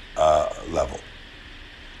level.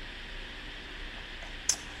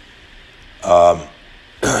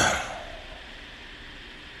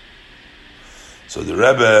 So the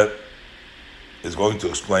Rebbe is going to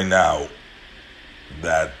explain now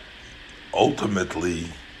that ultimately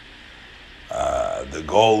the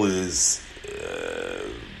goal is,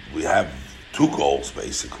 we have two goals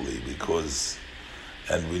basically, because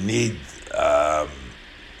we need,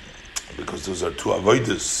 because those are two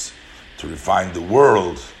avodas to refine the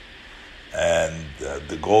world, and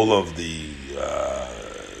the goal of the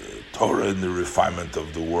Torah in the refinement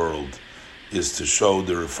of the world is to show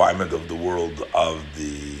the refinement of the world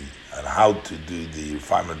and how to do the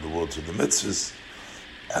refinement of the world to the mitzvahs,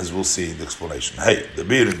 as we'll see in the explanation. Hey, the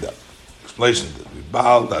Birinda explanation that we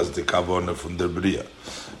bald as the kavona from the Bria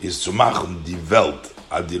is to machen die Welt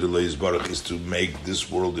adir Baruch, is to make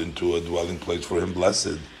this world into a dwelling place for him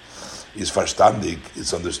blessed, is verstandig,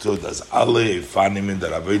 it's understood as alle efanim in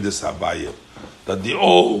der avodas havaya, that the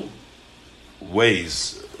all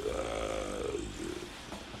ways,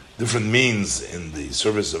 different means in the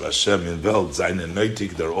service of Hashem in Welt, Zayin and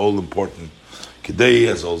Neutik, they're all important. Kidei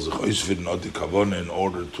as also in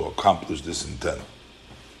order to accomplish this intent.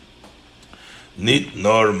 Nit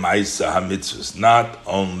nor Maisa HaMitzvahs, not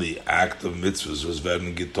only act of mitzvahs, was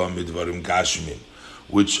werden getan mit varim gashmim,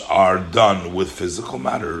 which are done with physical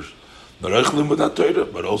matters, but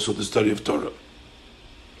also the study of Torah.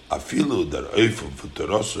 Afilu der Eifum for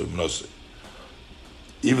Torah,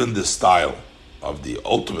 even the style of the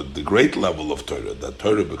ultimate, the great level of Torah, that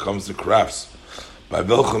Torah becomes the crafts. By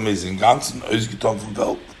welchem is in ganzen ausgetan from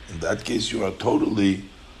Welt. In that case, you are totally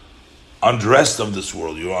undressed of this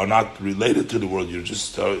world. You are not related to the world. You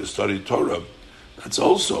just study Torah. That's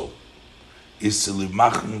also is to live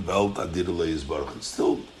machen Welt adirle Baruch. It's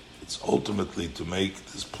ultimately to make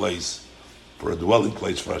this place for a dwelling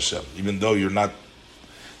place for Hashem. Even though you're not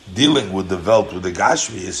dealing with the Welt, with the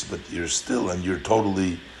Gashmias, but you're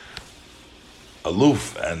totally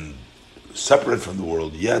aloof and separate from the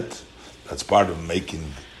world, yet that's part of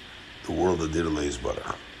making the world a Direlei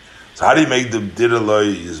Yisbarach. So how do you make the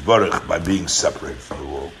Direlei Yisbarach? By being separate from the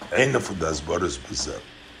world.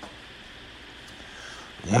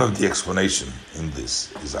 One of the explanation in this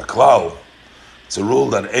is a klal. It's a rule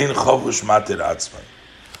that ein chovush matir atzman,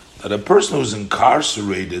 that a person who's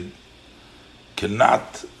incarcerated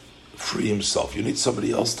cannot free himself. You need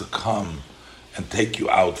somebody else to come and take you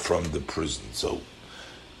out from the prison. So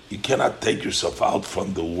you cannot take yourself out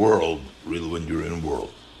from the world, really, when you're in the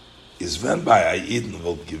world. Is when by a Yidden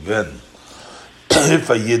will given, if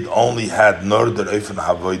a Yid only had nor der Eufen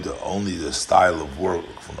Havoida, only the style of work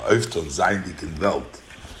from Eufton Zeindik in Welt,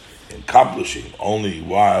 accomplishing only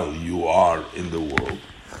while you are in the world,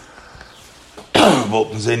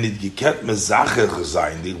 wollten sie nicht gekannt mit Sache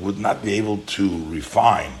sein, they would not be able to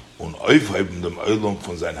refine und aufheben dem Eulung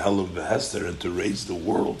von sein Hellem Behester, and to raise the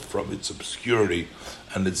world from its obscurity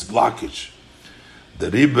and its blockage. The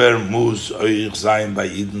Riber muss euch sein bei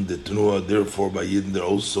Yidden, the Tnua, therefore by Yidden there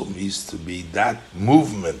also needs to be that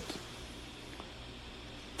movement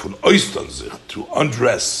von Oistern sich, to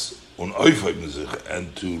undress und aufheben sich,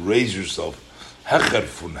 and to raise yourself hecher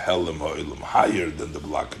von Hellem Ha'olam, higher than the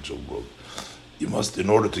blockage of the world. You must, in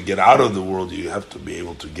order to get out of the world, you have to be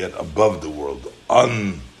able to get above the world,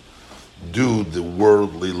 undo the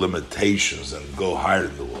worldly limitations and go higher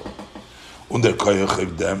in the world. Under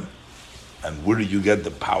koyach them, and where do you get the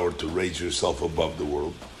power to raise yourself above the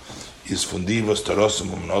world? Is from divas tarosim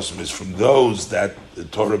umnosim, is from those that the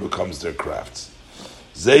Torah becomes their crafts.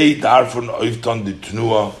 They darfon oifton di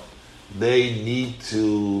tnua, they need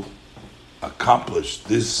to accomplish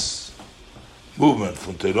this movement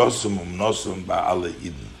from tarosim umnosim by alle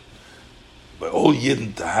Yidden, by all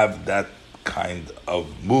Yidden, to have that kind of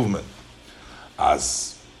movement,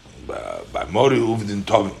 as by Mori Uvdin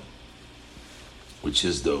Tovim, which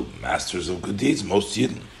is the masters of good deeds, most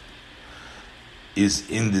Yidden. is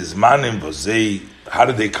in this manim was they. How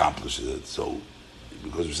did they accomplish it? So,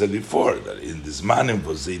 because we said before that in this manim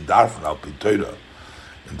was they darfen al pitoira,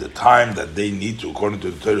 in the time that they need to, according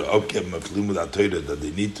to the Torah, that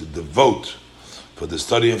they need to devote for the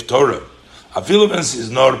study of Torah. Even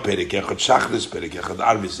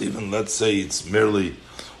let's say it's merely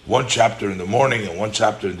one chapter in the morning and one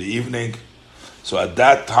chapter in the evening. So at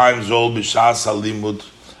that time, Zol B'Shas Halimud,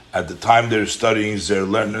 at the time they're studying, they're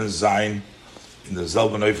learning Zayin in the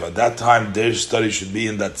Zelbanoif. At that time, their study should be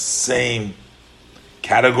in that same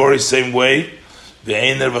category, same way. The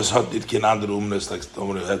Einer was hot it can under like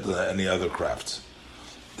any other crafts.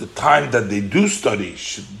 The time that they do study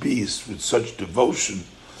should be with such devotion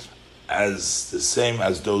as the same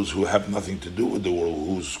as those who have nothing to do with the world,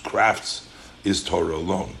 whose crafts is Torah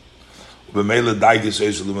alone. They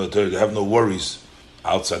have no worries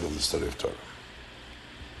outside of the study of Torah.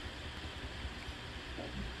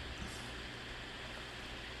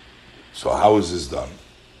 So how is this done?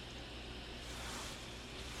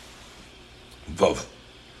 Vav.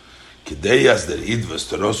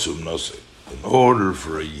 In order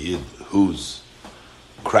for a Yid whose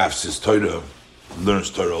crafts his Torah, learns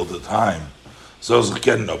Torah all the time,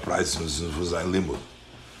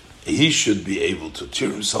 he should be able to tear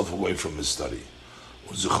himself away from his study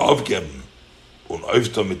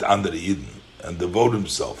and devote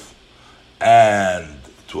himself and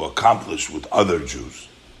to accomplish with other Jews.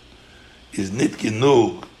 Is nit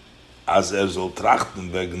genug as soll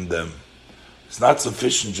trachten wegen dem. It's not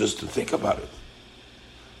sufficient just to think about it.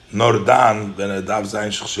 Nor dann, wenn darf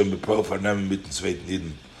sein sich schon beprüft vernehmen mit dem zweiten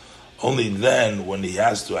Yid. Only then, when he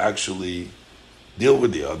has to actually deal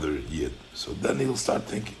with the other Yid. So then he'll start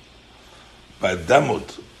thinking. By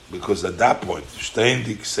Demut, because at that point,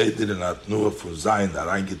 ständig seht in hat nur von sein, da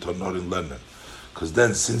reingetan nur in lernen. Because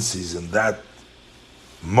then, since he's in that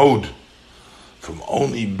mode, from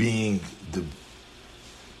only being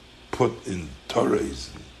put in Torah, he's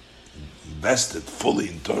invested fully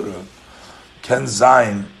in Torah, can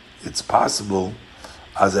sein, it's possible,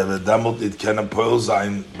 as Demut it can appeal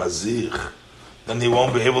sein bazich, then he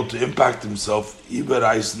won't be able to impact himself,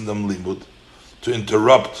 überreißen dem Limud, to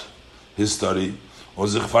interrupt his study, und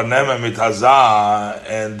sich vernehmen mit Hazah,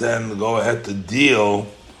 and then go ahead to deal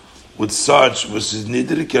with such, which is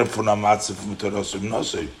niedriger von der Matze from Torah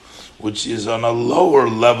Nosei, which is on a lower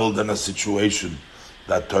level than a situation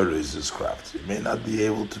that Torah is his craft. He may not be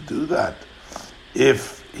able to do that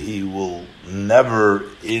if he will never,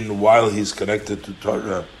 while he's connected to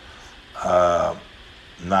Torah,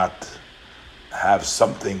 not have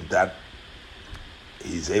something that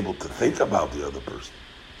he's able to think about the other person.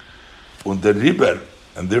 Und der Riber,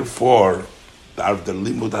 and therefore, darf der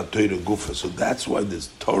Limud HaTorah Gufa. So that's why this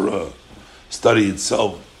Torah study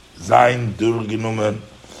itself, sein durchgenommen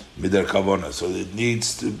mit der Kavana. So it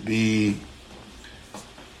needs to be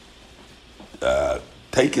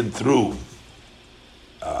taken through,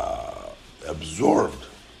 absorbed,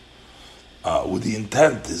 with the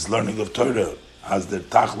intent, his learning of Torah, as the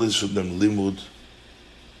tachlis from them limud,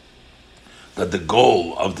 that the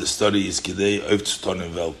goal of the study is kidei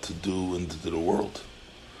aufzutonen Welt, to do into the world.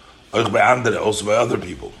 Auch bei andere, also by other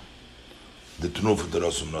people. The Tunuf of the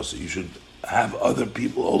Rasum Nasa. You should have other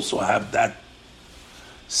people also have that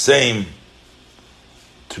same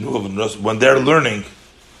Tunuf of the Rasum. When they're learning,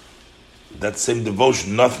 that same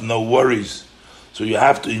devotion, nothing, no worries. So you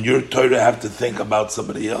have to, in your Torah, have to think about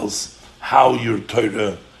somebody else, how your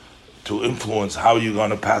Torah to influence, how you're going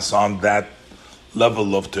to pass on that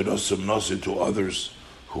level of Terosum Nosi to others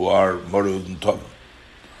who are Morud and Tov.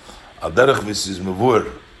 Al-Derech is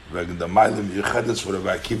Mavur, wegen der Meilim Yechedes for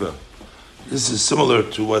Rabbi Akiva. This is similar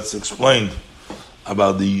to what's explained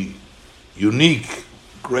about the unique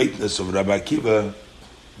greatness of Rabbi Akiva,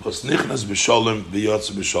 was Nichnas B'Sholem,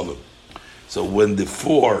 V'Yotze B'Sholem. So when the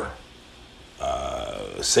four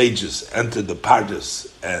sages entered the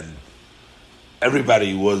Pardes and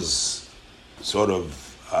everybody was sort of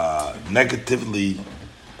negatively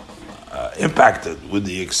impacted, with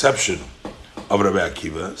the exception of Rabbi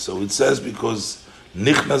Akiva. So it says because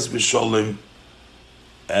Nichnas B'Sholem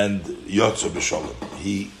and Yotze B'Sholem.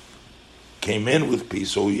 He came in with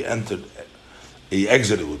peace, so he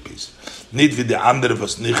exited with peace. Nit wie the andere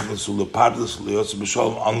was Nichnas ul Pardes ul Yotze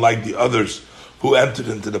B'Sholem, unlike the others who entered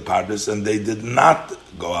into the Pardes and they did not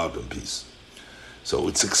go out in peace. So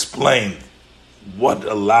it's explained what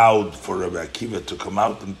allowed for Rabbi Akiva to come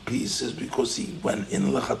out in peace is because he went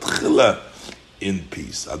in lechatchila in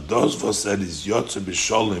peace. Ados was said is Yotze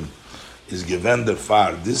B'Sholem is given the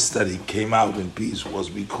far. This that he came out in peace was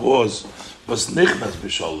because was Nichnas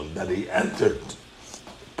B'Sholem, that he entered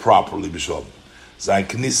properly B'Sholem. Sein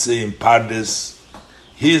Knisse in Pardes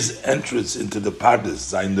his entrance into the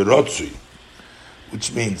Pardes, Zayin Rotzui,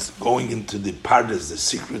 which means going into the Pardes, the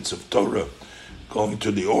secrets of Torah, going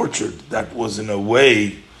to the orchard, that was in a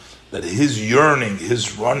way that his yearning,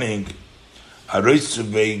 his running,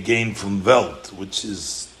 Areitzubei gained from Welt, which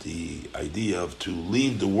is the idea of to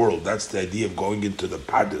leave the world. That's the idea of going into the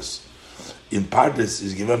Pardes. In Pardes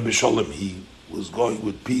is given B'Sholem. He was going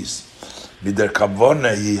with peace. B'der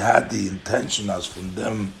Kavona, he had the intention as from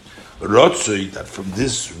them Rotzui, that from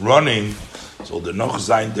this running, so the noch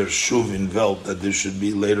zayin der shuv in Welt, that there should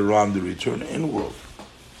be later on the return inward.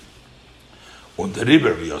 Und der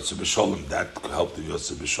Riber v'yotze b'sholem, that helped the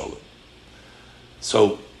v'yotze b'sholem.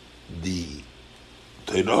 So the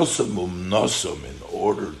Teirosam umnosam, in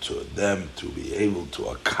order to them to be able to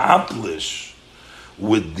accomplish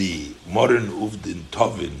with the modern uvdin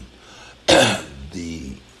tovin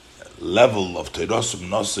the level of Teirosam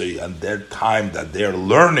nosei, and their time that they're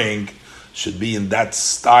learning should be in that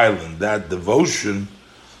style, in that devotion,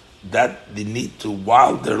 that they need to,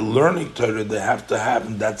 while they're learning Torah, they have to have,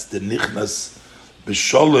 and that's the nichnas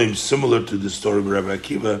b'sholem, similar to the story of Rabbi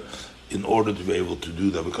Akiva, in order to be able to do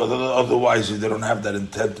that. Because otherwise, if they don't have that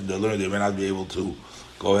intent in their learning, they may not be able to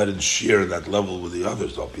go ahead and share that level with the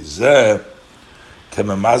others.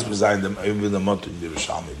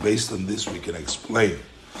 Based on this, we can explain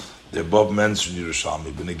the above mentioned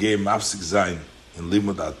Yerushalmi, B'negei mafsik zayin in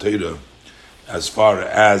limud HaTorah, as far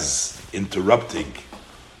as interrupting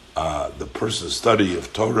the person's study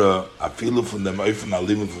of Torah, afilu from them oifen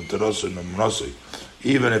alimud from Torah and Mnosei,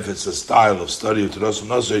 even if it's a style of study of Torah and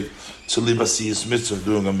Mnosei, to live asiyas mitzvah,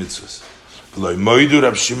 doing a mitzvah. V'loi moidu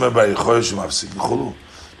Rab Shimon bar Yochai shemafsik v'chulu.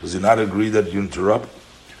 Does he not agree that you interrupt?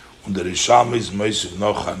 And the Yerushalmi is moisiv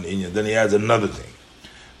nochan inyan. Then he adds another thing.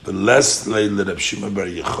 But less leile Rab Shimon bar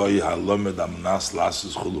Yochai halomed amnas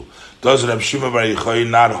lasis chulu. Does Rab Shimon bar Yochai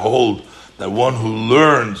not hold that one who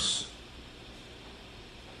learns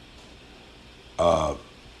to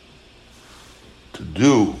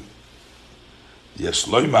do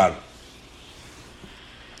Yeshloimar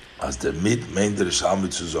as the mit meint der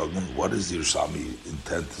Yerushalmi zu sagen? What is the Yerushalmi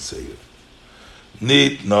intent to say here?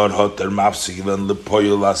 Nit nor hot mafsig when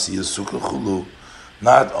lepoyol asiyasukah chulu.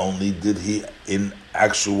 Not only did he in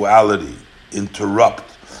actuality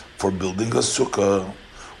interrupt for building a sukkah,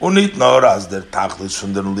 unit nor as der tachlis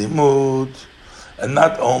from the limud, and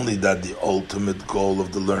not only that the ultimate goal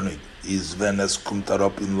of the learning is when es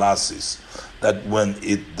kumtarop in lasis, that when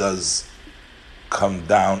it does come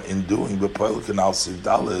down in doing bepoil kanal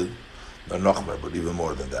sivdalid, but even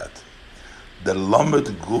more than that. The lamed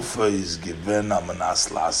gufa is given amanas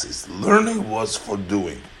lasis. Learning was for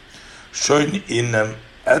doing. Shoin in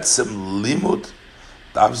etzem limud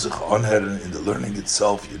davzich onheren, in the learning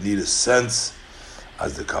itself. You need a sense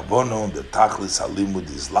as the kabono, the tachlis halimud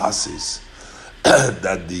is lasis,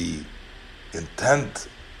 that the intent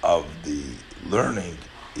of the learning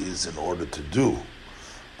is in order to do.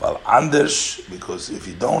 Well, anders, because if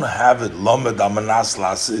you don't have it, lomed amanas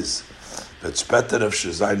lasis, that's better if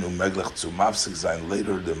shezayin umeglech zu mafsik zayin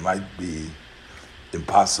later, there might be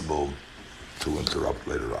impossible to interrupt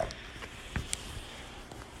later on.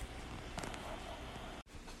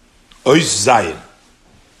 Ois zayin.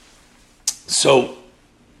 So,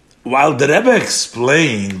 while the Rebbe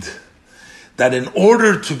explained that in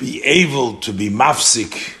order to be able to be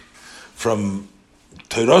mafsik from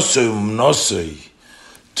Torosei Umnosei,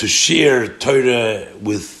 to share Torah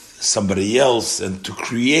with somebody else and to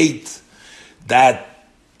create that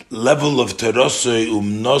level of Torosei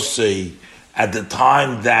Umnosei at the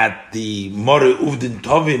time that the More Uvdin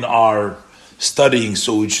Tovin are studying,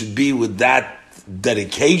 so it should be with that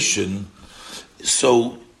dedication.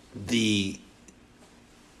 So the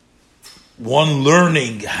one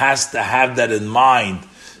learning has to have that in mind,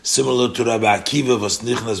 similar to Rabbi Akiva was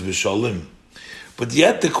nichnas b'sholim. But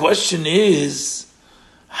yet the question is,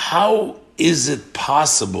 how is it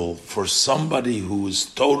possible for somebody who is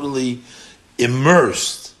totally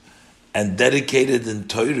immersed and dedicated in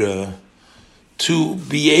Torah to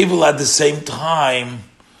be able at the same time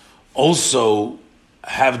also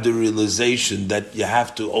have the realization that you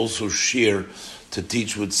have to also share, to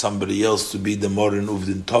teach with somebody else, to be the modern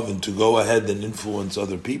Uvdin Tovin, to go ahead and influence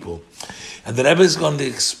other people? And the Rebbe is going to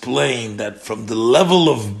explain that from the level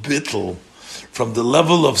of bittul, from the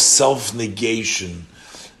level of self-negation,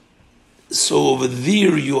 so over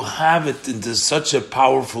there you have it into such a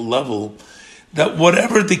powerful level that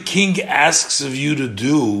whatever the king asks of you to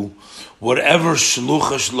do, whatever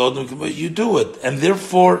shlucha shlodim, you do it. And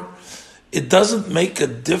therefore, it doesn't make a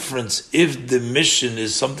difference if the mission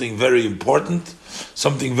is something very important,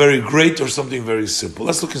 something very great, or something very simple.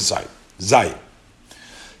 Let's look inside. Zayin.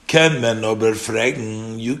 Can men aber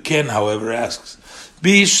fragen, you can, however, ask.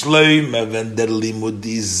 Wie schlimm, wenn der Limud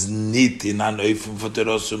is nicht in an Öfen von der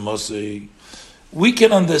Rosse. We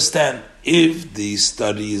can understand if the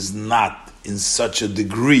study is not in such a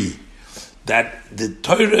degree that the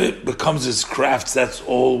Torah becomes his crafts, that's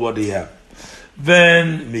all what he has.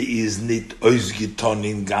 When me is nicht ausgetan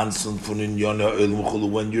in ganzen von in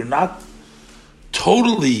Yona when you're not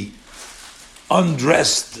totally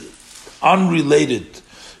undressed, unrelated,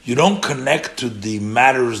 you don't connect to the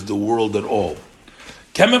matters of the world at all.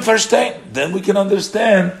 Can we verstehen? Then we can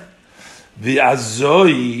understand the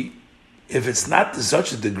azoi. If it's not to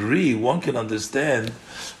such a degree, one can understand.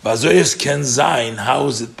 Vazoyes ken zayin. How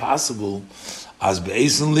is it possible, as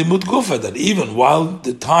be'eisen limud gufa, that even while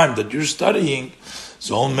the time that you're studying,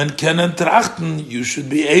 so men kennen trachten, you should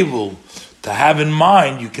be able to have in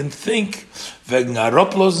mind. You can think wegen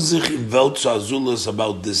aroplosen sich in Welt zu azulas,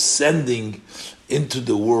 about descending into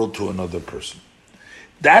the world to another person.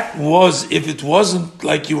 That was if it wasn't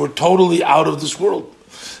like you were totally out of this world.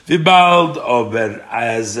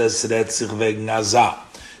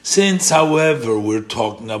 Since, however, we're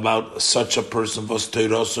talking about such a person, the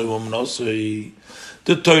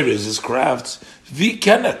Torah is his crafts.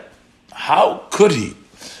 How could he?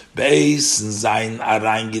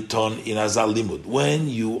 When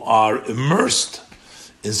you are immersed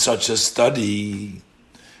in such a study,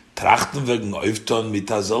 you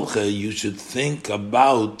should think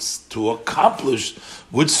about to accomplish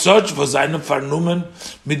with such was eine Vernommen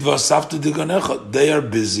mit was they are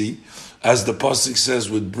busy, as the pasuk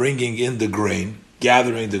says, with bringing in the grain,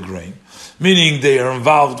 gathering the grain, meaning they are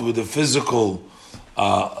involved with the physical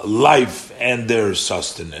life and their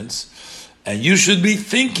sustenance, and you should be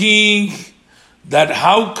thinking that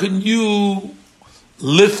how can you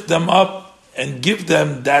lift them up and give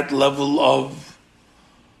them that level of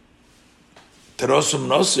Terosum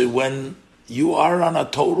Nose when you are on a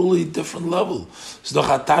totally different level.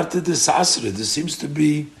 There seems to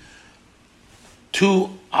be two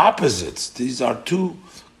opposites. These are two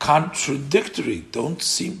contradictory. They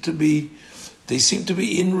seem to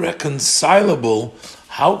be irreconcilable.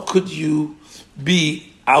 How could you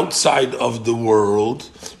be outside of the world,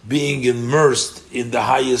 being immersed in the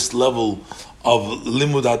highest level of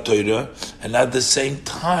Limud HaTorah, and at the same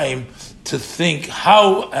time to think,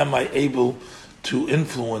 how am I able to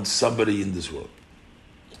influence somebody in this world?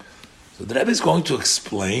 So the Rebbe is going to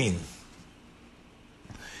explain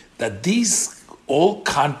that these all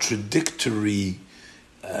contradictory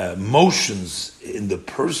motions in the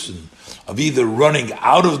person of either running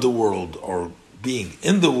out of the world or being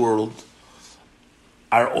in the world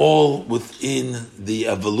are all within the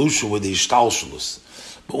evolution with the Ishtalshelus.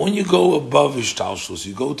 But when you go above Ishtalshelus,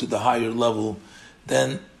 you go to the higher level,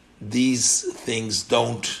 then these things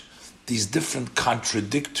these different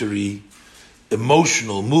contradictory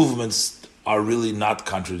emotional movements are really not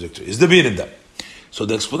contradictory. Is the being in them. So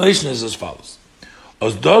the explanation is as follows.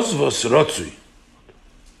 As das was rotzui,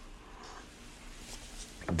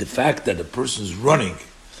 the fact that a person is running,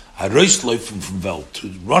 a reisläufen from Welt,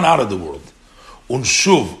 to run out of the world, und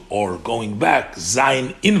shuv, or going back,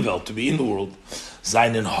 sein in Welt, to be in the world,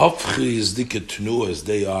 sein in hofchi is dike tenuas,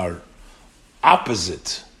 they are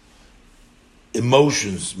opposite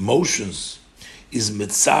motions, is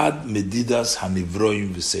mitzad medidas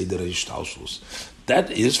hanivroim v'seder hishtalshlus. That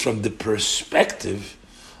is from the perspective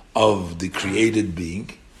of the created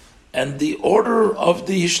being and the order of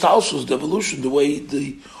the hishtalshlus, the evolution, the way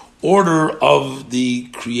the order of the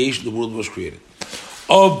creation, the world was created.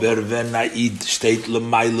 Aber when a Yid steht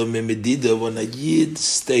l'maylo medida, when a Yid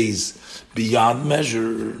stays beyond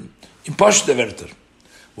measure, in pashte Wörter.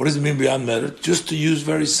 What does it mean beyond measure? Just to use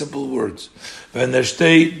very simple words. When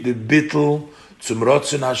steht the bittel zum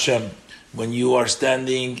Rotzen Hashem, when you are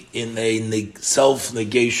standing in a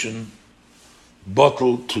self-negation,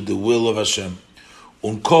 bottle to the will of Hashem,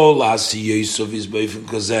 und kol asiyosov is beifim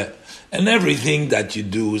kazeh, and everything that you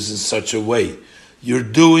do is in such a way. You're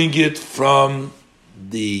doing it from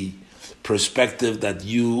the perspective that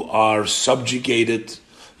you are subjugated,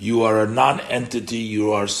 you are a non-entity,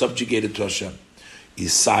 you are subjugated to Hashem.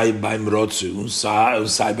 Isai beim rotzu,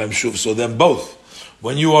 usai beim shuv. So then both,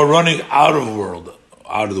 when you are running out of the world,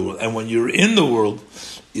 and when you're in the world,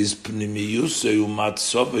 is pnimiyusei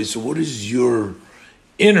umatzovei. So what is your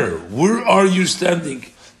inner? Where are you standing?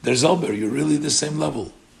 There's Elber, you're really the same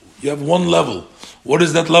level. You have one level. What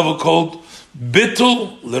is that level called?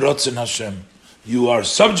 Bittul lerotzen Hashem. You are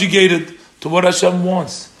subjugated to what Hashem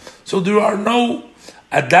wants. So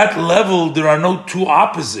at that level, there are no two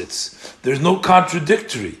opposites. There's no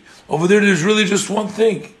contradictory. Over there's really just one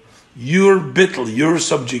thing. Your bittul, your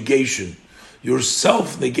subjugation, your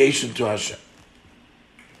self-negation to Hashem.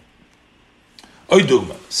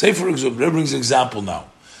 Oidugma. Say for example, Rebbe brings an example now.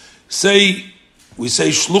 We say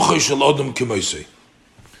shluchai shel adam k'moisei.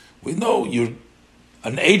 We know you're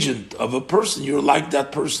an agent of a person, you're like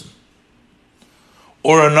that person.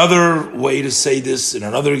 Or another way to say this, in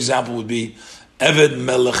another example would be Eved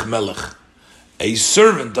Melech Melech. A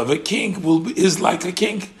servant of a king is like a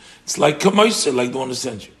king. It's like k'moisei, like the one who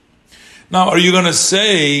sent you. Now, are you going to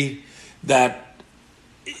say that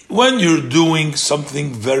when you're doing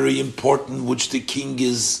something very important, which the king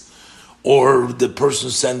is, or the person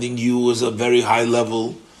sending you is a very high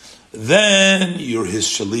level, then you're his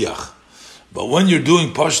shaliach. But when you're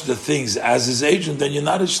doing pashta things as his agent, then you're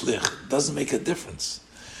not a shaliach. It doesn't make a difference.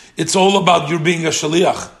 It's all about you being a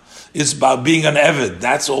shaliach. It's about being an eved.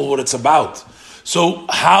 That's all what it's about. So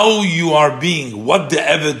how you are being, what the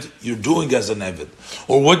eved you're doing as an eved,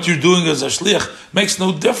 or what you're doing as a shliach, makes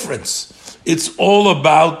no difference. It's all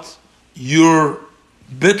about your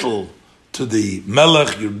bittul to the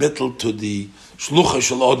melech, your bittul to the shlucha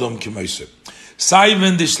shel adam k'moisei. Sei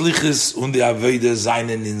wenn die Schlichis und die Avede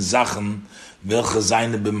seinen in Sachen, welche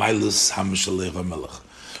seine bemeiles ham shalech melech.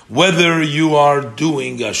 Whether you are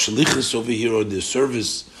doing a shlichus over here, or the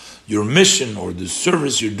service, your mission, or the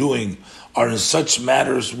service you're doing, are in such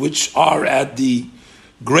matters which are at the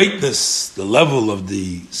greatness, the level of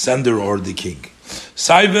the sender or the king.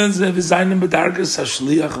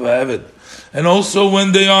 And also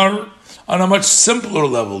when they are on a much simpler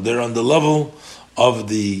level, they're on the level of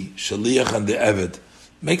the shaliach and the eved,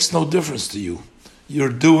 makes no difference to you. You're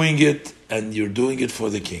doing it, and you're doing it for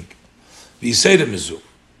the king. It's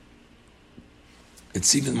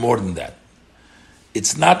even more than that.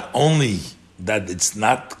 It's not only that it's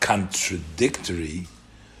not contradictory,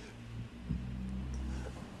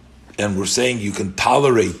 and we're saying you can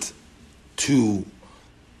tolerate two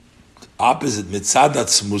opposite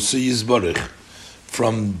mitzadat musi yizbarich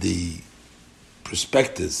from the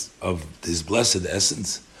perspectives of this blessed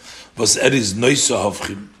essence. Was is noisa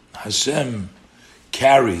havchim. Hashem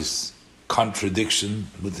carries contradiction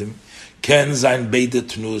with him. Ken sein beide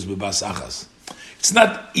tnus bebas achas. It's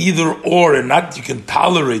not either or, and not you can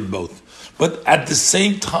tolerate both, but at the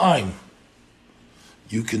same time,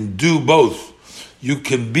 you can do both. You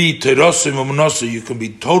can be terosim u'manosa, you can be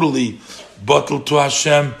totally bottled to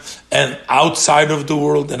Hashem and outside of the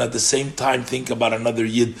world, and at the same time think about another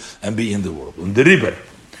Yid and be in the world. Und der Riber,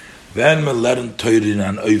 wenn man lernt teuren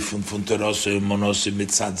an Öfen von terosim u'manosa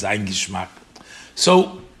mitzad sein Geschmack.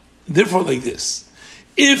 So, therefore like this,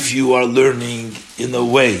 if you are learning in a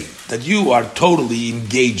way that you are totally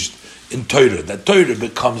engaged in Torah, that Torah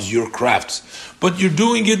becomes your crafts, but you're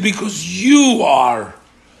doing it because you are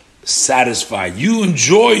satisfied, you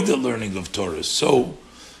enjoy the learning of Torah, so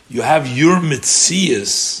you have your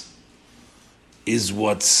mitzias is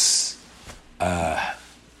what's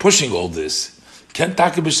pushing all this. At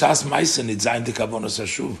that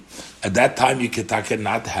time you can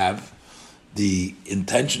not have the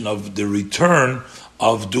intention of the return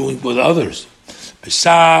of doing with others. But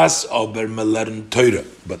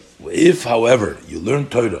if, however, you learn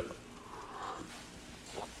Torah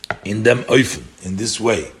in them oifen, in this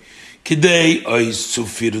way,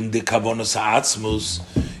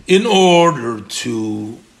 in order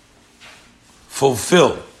to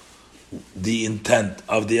fulfill the intent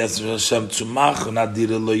of the Yisrael Hashem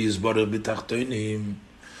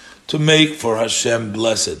to make for Hashem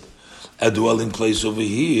blessed a dwelling place over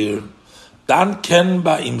here, then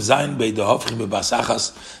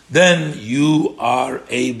you are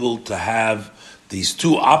able to have these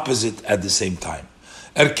two opposite at the same time.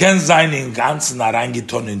 You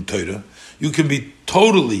can be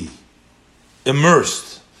totally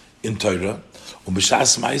immersed in Torah, and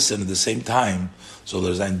at the same time, so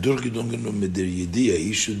there's ein Durchgedungen mit der Yediyah,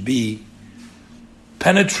 he should be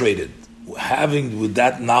penetrated, having with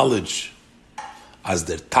that knowledge, as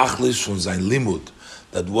der Tachlis von sein Limud,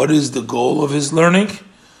 that what is the goal of his learning?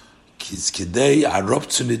 Is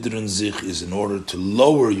in order to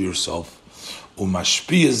lower yourself, and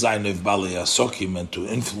to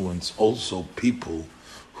influence also people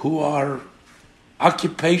who are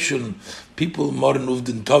occupation, people modern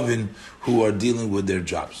uvdin tovin, who are dealing with their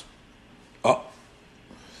jobs.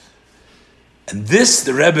 And this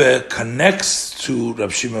the Rebbe connects to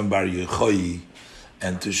Rav Shimon Bar Yochai,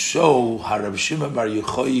 and to show how Rav Shimon Bar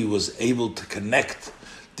Yochai was able to connect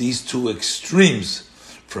these two extremes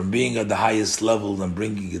from being at the highest level and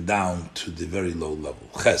bringing it down to the very low level.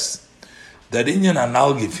 Ches. That Inyan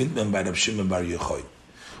Analgi findet by Rav Shimon Bar Yochai.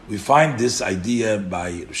 We find this idea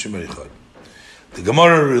by Rav Shimon Bar Yochai. The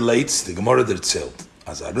Gemara relates, the Gemara erzählt,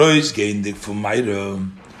 as Arois geindig from Meira,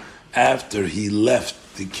 after he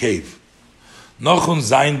left the cave. Nochun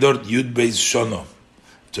sein dort Yud Beis Shana.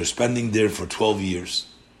 They're spending there for 12 years.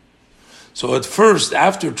 So at first,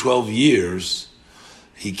 after 12 years,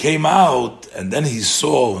 he came out and then he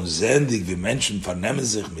saw, Zendig, we mentioned,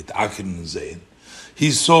 mit Achen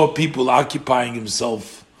he saw people occupying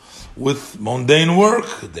himself with mundane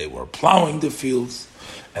work. They were plowing the fields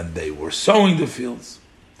and they were sowing the fields.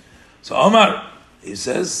 So Omar, he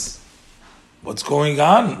says, what's going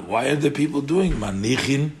on? Why are the people doing?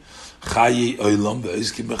 Manichin chayi olam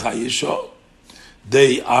ve'iskim b'chayi sho.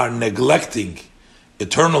 They are neglecting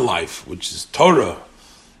eternal life, which is Torah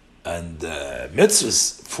and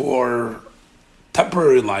mitzvahs, for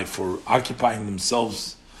temporary life, for occupying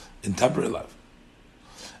themselves in temporary life.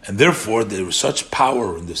 And therefore, there was such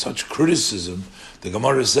power and there's such criticism. The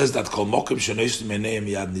Gemara says that Kol Mokim Shenoshim Eineim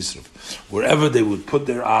Yad Nisraf. Wherever they would put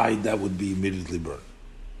their eye, that would be immediately burned.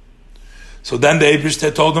 So then the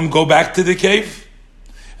Eibishter told them, go back to the cave.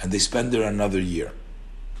 And they spend there another year.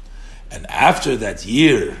 And after that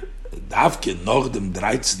year, after the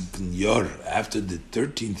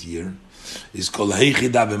 13th year, is Kol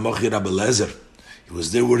Heichida B'mochi Rabbi Lezer. He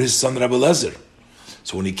was there with his son Rabbi Lezer.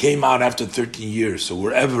 So when he came out after 13 years, so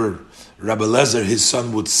wherever Rabbi Lezer, his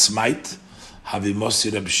son, would smite,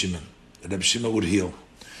 Havimosi Rabbi Shimon. Rabbi Shimon would heal.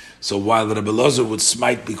 So while Rabbi Lezer would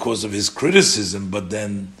smite because of his criticism, but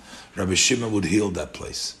then Rabbi Shimon would heal that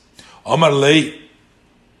place. Omar Lei,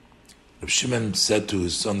 Rabbi Shimon said to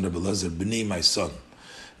his son Rabbi Lezer, B'ni, my son,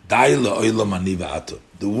 Dai la'olam ani va'ato.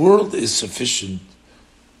 The world is sufficient,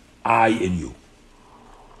 I and you.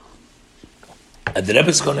 And the Rebbe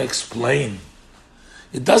is going to explain.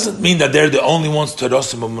 It doesn't mean that they're the only ones to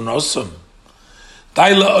Rosim and Monosim.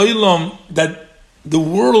 That the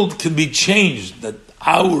world can be changed, that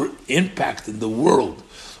our impact in the world,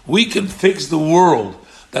 we can fix the world,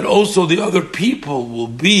 that also the other people will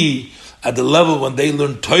be at the level when they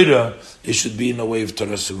learn Torah, it should be in the way of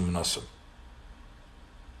Rosim and Monosim.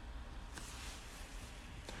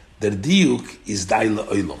 Der diuk is daila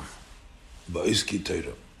oilam, ba'uski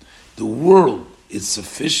Torah. The world is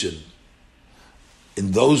sufficient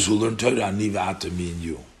in those who learn Torah, ani v'ata, me and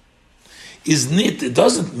you. It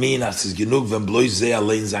doesn't mean as is genug wenn bloß sie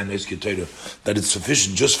allein sein uski Torah, that it's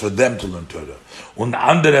sufficient just for them to learn Torah. Und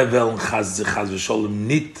andere wollen chaz v'sholem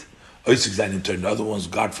nit oisig sein in Torah. The other ones,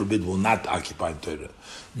 God forbid, will not occupy Torah.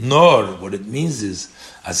 Nor, what it means is,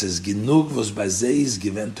 as is genug was bei sie is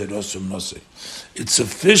given Torah sum nosei. It's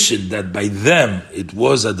sufficient that by them it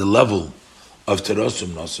was at the level of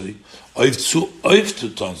Terosum Nosoi,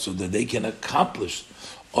 so that they can accomplish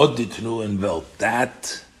Oditnu and Welt,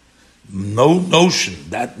 that notion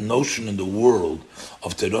in the world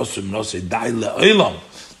of Terosum Nosoi, Dai Le'olam.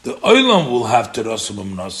 The Olam will have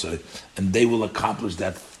Terosum Nosoi, and they will accomplish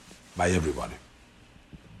that by everybody.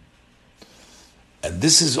 And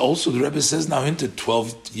this is also, the Rebbe says now into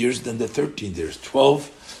 12 years, then the 13 years.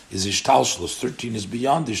 12 is Ishtalshlos, 13 is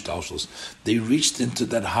beyond Ishtalshlos. They reached into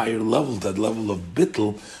that higher level, that level of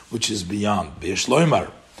Bittel, which is beyond.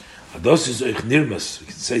 Be'eshloimar. Ados is Eich Nirmas. We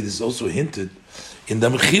can say this is also hinted in the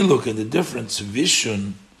Mechiluk, in the difference,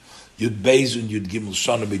 Vishun, Yud Beis and Yud Gimel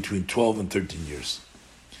Shana, between 12 and 13 years.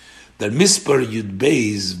 The Mispar Yud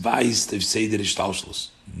Beis weist of Seder Ishtalshlos.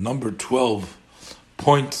 Number 12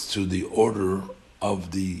 points to the order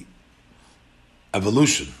of the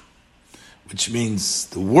evolution, which means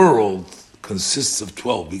the world consists of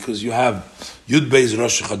 12, because you have Yud Beis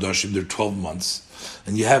Rosh Chadashim, there are 12 months,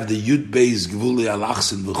 and you have the Yud Beis Gvuli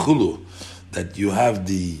Alachsin V'chulu, that you have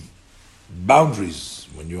the boundaries.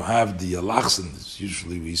 When you have the Alachsin,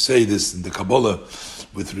 usually we say this in the Kabbalah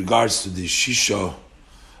with regards to the Shisha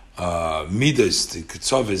Midas, the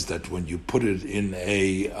Ketzovis, that when you put it in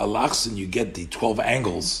a Alachsin, you get the 12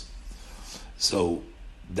 angles. So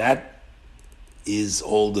that is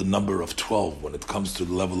all the number of 12 when it comes to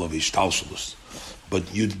the level of Ishtalshalus. But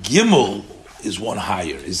Yud Gimel is one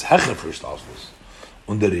higher, is Hecher for Ishtalshalus,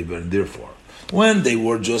 and therefore, when they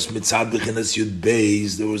were just Mitzad Bechinas Yud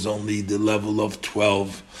Beis, there was only the level of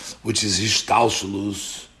 12, which is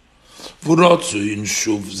Ishtalshalus. V'rotzu in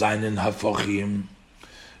Shuv Zainin Hafachim.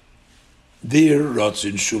 There, Rotzu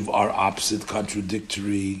and Shuv are opposite,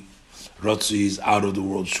 contradictory. Rotzi is out of the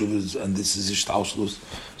world, Shuv is, and this is Ishtalshlus.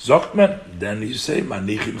 Zoktman, then you say,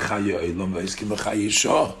 Manichin Chaya Eilam Veiskim Chayi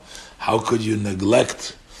Shah. How could you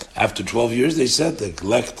neglect, after 12 years, they said,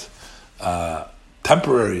 neglect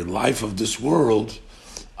temporary life of this world,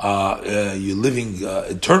 you're living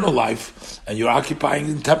eternal life, and you're occupying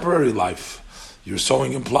in temporary life. You're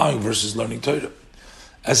sowing and plowing versus learning Torah.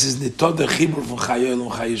 As is Nitoda Chibur from Chaya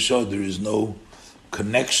Eilam Chayi Shah, there is no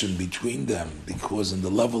connection between them, because in the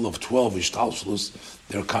level of 12 Ishtalshlus,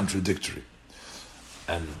 they're contradictory.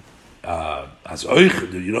 And as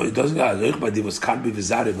Oich, it doesn't go as Oich by the Vaskarbi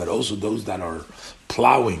Vizari, but also those that are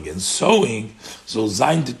plowing and sowing, so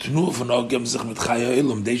Zain de Tnu von Ogem sich mit Chaya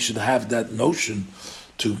Ilam, they should have that notion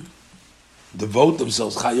to devote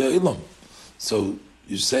themselves Chaya Ilam. So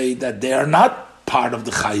you say that they are not part of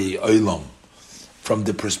the Chaya Ilam from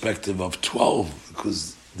the perspective of 12,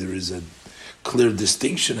 because there is a clear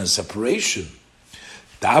distinction and separation.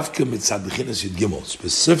 Davke mitzad b'chinas Yud Gimel,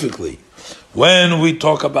 specifically, when we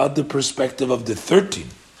talk about the perspective of the 13,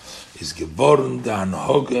 is geboren the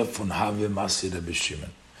Anhoge von Have Masi Rabbi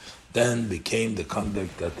Shimon. Then became the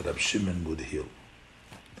conduct that Rabbi Shimon would heal.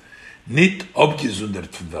 Nicht abgesondert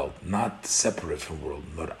from Welt, not separate from world,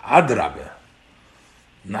 nor adrabe,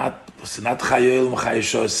 not Chayoel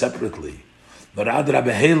Chayesho separately, nor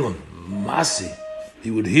adrabe Helon, Masi,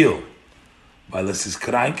 he would heal. Weil es ist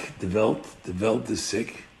krank, the Welt is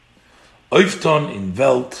sick. Öfton in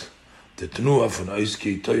Welt, the Tenua von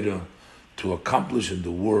Oiskei Teure, to accomplish in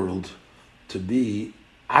the world, to be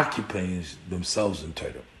occupying themselves in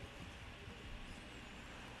Torah.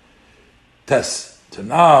 So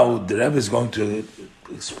now the Rebbe is going to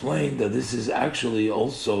explain that this is actually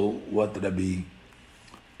also what Rabbi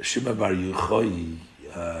Shimon Bar Yochai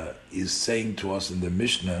is saying to us in the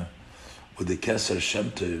Mishnah with the Keser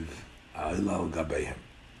Shem Tov Al Gabeim.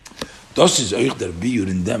 Das ist euch der Biur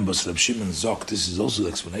in dem, was Reb Shimon sagt. This is also the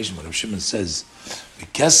explanation. What Reb Shimon says, the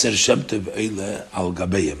Keser Shem Tov Al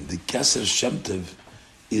Gabeim. The Keser Shem Tov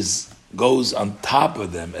goes on top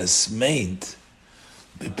of them as meint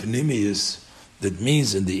b'pnimius. That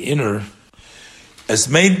means in the inner, as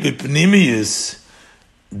meint b'pnimius,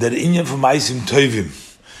 der inyan from Maisim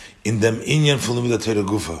Tovim, in them inyan from Limud Torah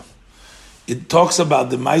Gufa. It talks about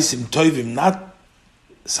the Maisim Tovim, not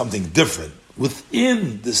something different,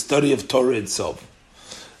 within the study of Torah itself.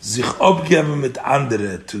 Sich abgeben mit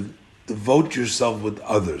andere, to devote yourself with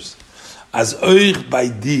others. As euch bei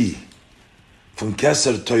di, from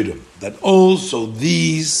Keser Torah, that also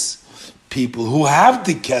these people who have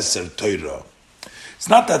the Keser Torah, it's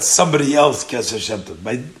not that somebody else Keser Shem Tov,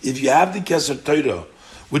 but if you have the Keser Torah,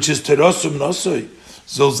 which is Terosum Nosoi,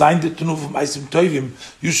 so Zain de Tenu from Maisim Tovim,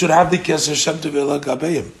 you should have the Keser Shem Tov El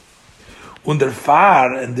Gabeim. Under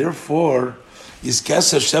far, and therefore, is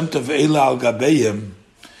Keser Shem Tov Eila Al Gabeim,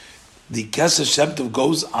 the Keser Shem Tov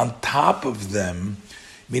goes on top of them,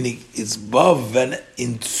 meaning it's above when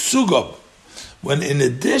in Tzugob, when in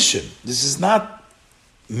addition, this is not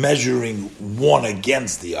measuring one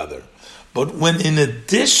against the other, but when in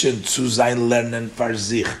addition to Zain Lernen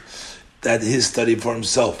Farzich, that his study for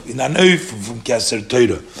himself, in an oif from Keser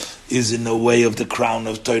Torah, is in the way of the crown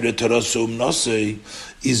of Torah, Terosum Nosei,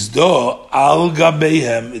 is do al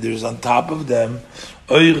gabehem, there's on top of them,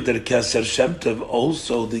 oich der Keser Shem Tov,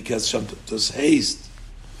 also the Keser Shem Tov, das haste.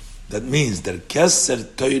 That means der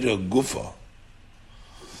Keser Torah Gufa,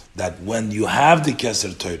 that when you have the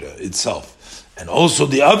Keser Torah itself, and also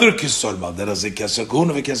the other Kesorma, that is a Keser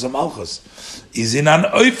Kuhn and Keser Malchus, is in an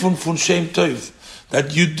oifun von Shem Tov,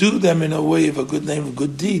 that you do them in a way of a good name, of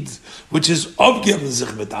good deeds, which is abgeben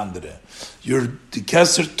sich mit andere. You're the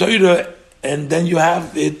Keser Torah, and then you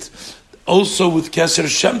have it also with Keser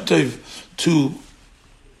Shem Tov to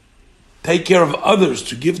take care of others,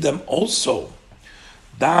 to give them also.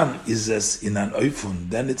 Dan is as in an oifun,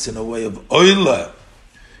 then it's in a way of oile.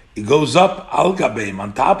 It goes up al gabeim,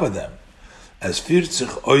 on top of them, as 40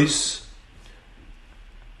 ois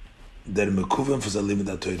der mekuven for the limit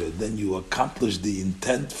of Torah. Then you accomplish the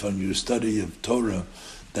intent from your study of Torah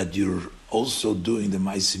that you're also doing the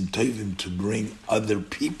Maisim Tovim to bring other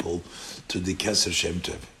people to the Keser Shem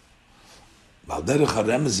Tov.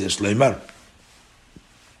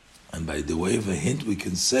 And by the way of a hint, we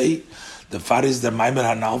can say the Faris der Maimer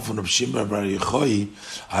Hanal von Reb Shimon Bar Yochai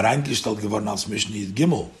hereingestellt geworden als Mishnah Yud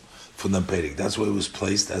Gimel von dem Perik. That's why it was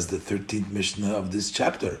placed as the 13th Mishnah of this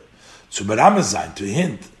chapter. Zu Beramezain, to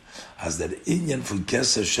hint, as the Inyan von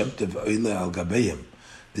Keser Shem Tov Oile Al Gabeim,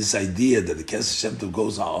 this idea that the Keser Shem Tov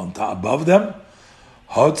goes on top above them,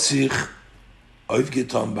 hat sich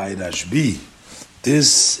aufgetan by Rashbi.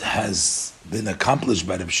 This has been accomplished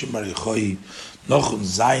by Reb Shimon Bar Yochai noch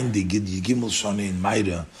Zayin die Gimel Shone in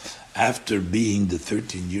Meira, after being the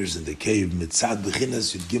 13 years in the cave, Mitzad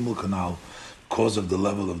B'chinas Yud Gimel Kanal, because of the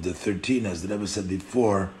level of the 13, as the Rebbe said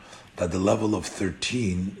before, that the level of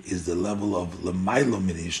 13 is the level of Lemailo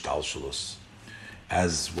Min Ishtalshalus.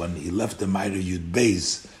 As when he left the Meira Yud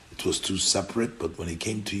Beis, it was two separate, but when he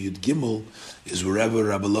came to Yud Gimel, is wherever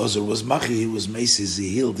Rabbi Lozer was Machi, he was Macy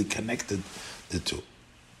Zihil, he connected the two.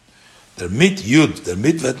 Der mit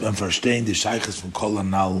wird man verstehen, die Scheiches von Kol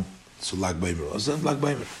Anal zu Lag Baimer. Was is Lag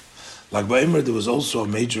Baimer? Lag Baimer, there was also a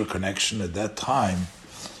major connection at that time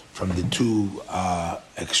from the two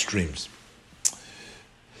extremes.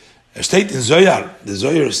 Steht in Zohar, the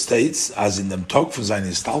Zohar states, as in dem Tag von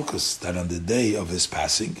seinen Stalkes, that on the day of his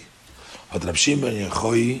passing, hat Rab Shimon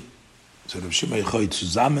Yochai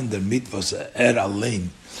zusammen damit, was allein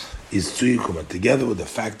is zugekommen, together with the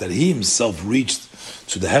fact that he himself reached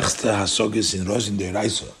to the Hechste Hasogis in Rosin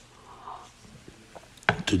Deiraisa,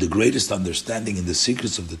 to the greatest understanding in the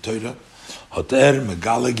secrets of the Torah, hat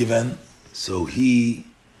Megala given, so he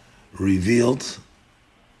revealed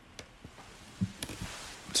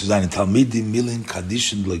to seinen Talmidim Milin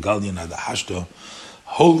Kadishin Legalian Adahashto,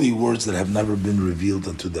 holy words that have never been revealed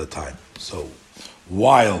unto that time. So,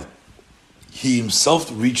 while he himself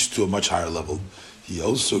reached to a much higher level, he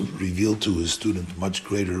also revealed to his student much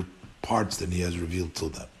greater parts than he has revealed till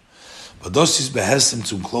then. But das ist behesem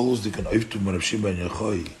zum Klolos dikan Oiftum Rav Shimon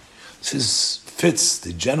Yochai. This fits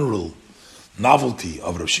the general novelty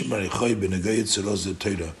of Rav Shimon Yochai b'negayet zeros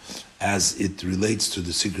Torah as it relates to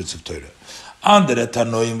the secrets of Torah. Andere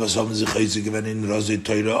Tanoim was haben sich heute gewinnen in Rose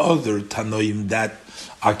Torah. Other Tanoim that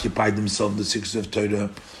occupied themselves in the secrets of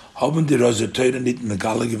Torah haben die Rose Torah nicht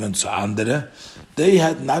megala given zu andere. They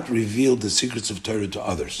had not revealed the secrets of Torah to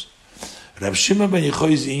others. Rav Shimon ben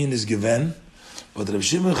Yochai's in is given, but Rav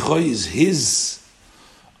Shimon ben Yochai is his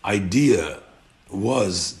idea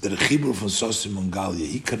was the Chibur from Sosim and Galia.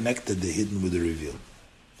 He connected the hidden with the revealed.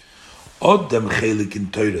 Od dem chelik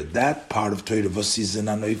in Torah, that part of Torah, was is in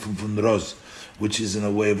anoifim from Roz, which is in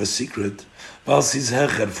a way of a secret, was is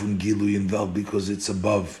hecher from Gilu in Welt, because it's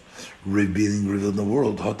above being revealed in the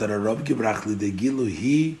world. Hotar Rav Gebrachli de Gilu,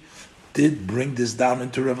 he did bring this down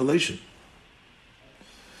into revelation.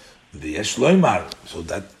 The Eshloimar, so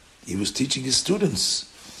that he was teaching his students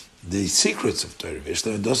the secrets of Torah. This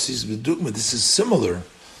is similar,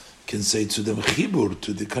 can say, to the Chibur,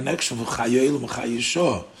 to the connection of Chayel and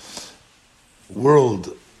Chayeshah,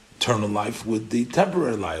 world, eternal life, with the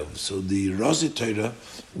temporary life. So the Rosi Torah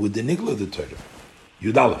with the Nigla the Torah.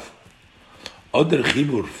 Yudalef. Oder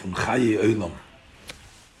Chibur from Chaye Olam,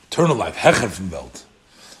 eternal life, Hecher from Welt,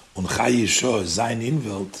 und Chaye Shah, sein in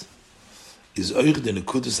Welt, is euch the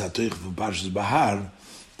Nekudas HaToich from Parshas Bahar.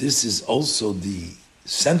 This is also the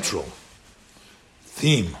central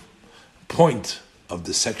theme, point of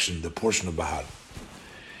the section, the portion of Bahar.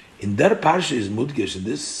 In der Parsha is Mudgesh, in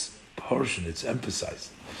this portion it's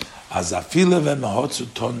emphasized, as afile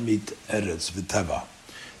v'mehotzu ton mit eretz v'teva,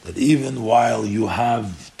 that even while you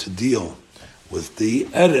have to deal with the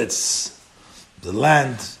eretz, the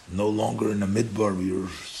land, no longer in a midbar,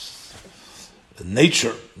 the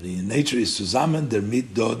nature is zusammen, der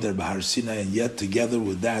mitdo, der Bahar Sinai, and yet together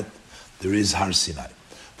with that, there is Har Sinai.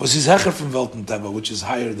 Was is Hecher from Welt and Teva, which is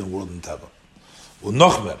higher than World and Teva. Und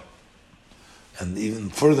noch mehr, and even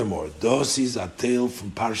furthermore, das is a tale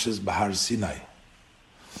from Parshas Bahar Sinai.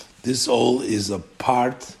 This all is a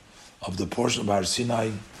part of the portion of Bahar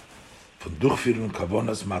Sinai, from Durchführung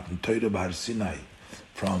Kavonas Matan Torah Bahar Sinai,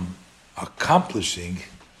 from accomplishing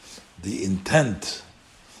the intent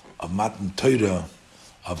of Matan Torah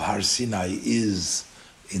of Har Sinai.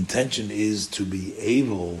 Intention is to be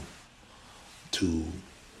able to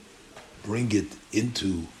bring it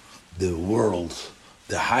into the world,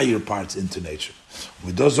 the higher parts into nature.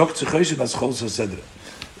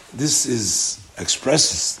 This is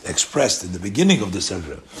expressed in the beginning of the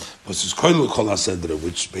Sedra,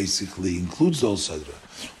 which basically includes the whole Sedra,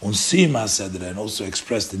 and also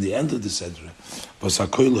expressed in the end of the Sedra.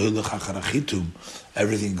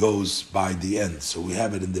 Everything goes by the end. So we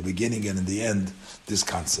have it in the beginning and in the end, this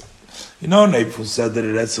concept. You know, Neipun said that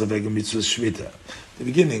the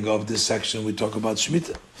beginning of this section we talk about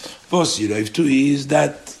Shemitah. Is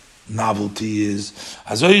that novelty is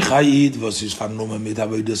that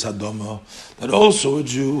also a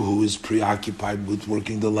Jew who is preoccupied with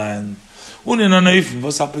working the land, in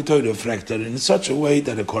such a way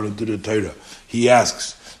that according to the Torah, he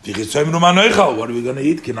asks, what are we going to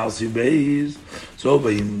eat? So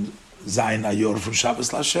Zayin Ayor from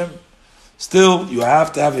Shabbos Lashem. Still, you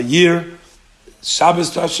have to have a year, Shabbos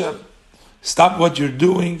to Hashem. Stop what you're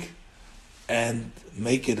doing and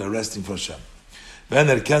make it a resting for Hashem. When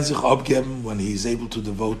he is able to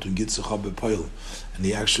devote and and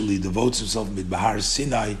he actually devotes himself with Bahar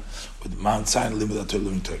Sinai, with Mount Sinai, limit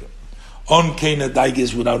Torah. On Kana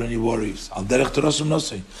Daigis without any worries. Al Derech Torasum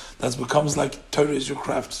Nosei. That becomes like Torah is your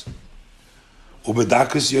crafts.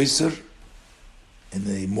 Ubedakus Yoser, in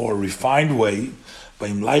a more refined way, by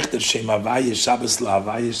him leichter Shem Havayis, Shabbos La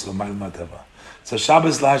Havayis, Lamal Matava. So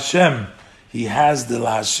Shabbos La Hashem, he has the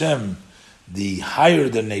Hashem, the higher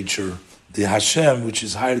than nature, the Hashem, which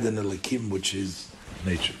is higher than the Lakim, which is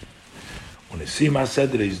nature. And in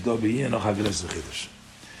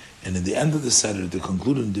the end of the Seder, the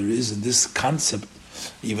conclusion, there is in this concept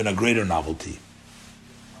even a greater novelty.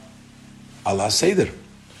 Allah Seder.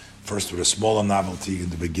 First with a smaller novelty in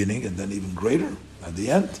the beginning, and then even greater at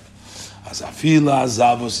the end. As afila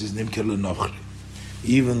azavos is nimker lenochri.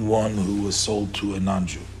 Even one who was sold to a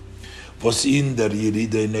non-Jew. Was in der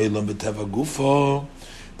yerida neilam beteva gufo.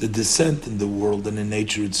 The descent in the world and in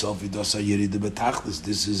nature itself,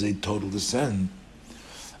 this is a total descent.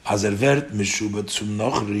 As wird mishubat zum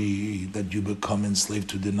nochri, that you become enslaved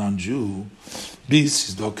to the non-Jew. Bis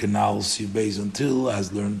is do kenal sibes until,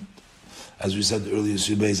 as learned, as we said earlier,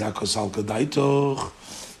 sibes akos al kadaitoch.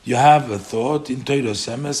 You have a thought in Torah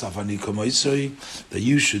semes afani komoisoi that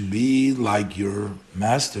you should be like your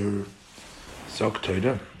master. Zok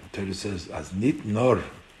Torah. Torah says as nit nor.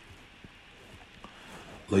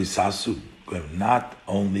 Not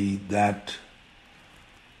only that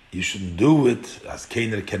you shouldn't do it as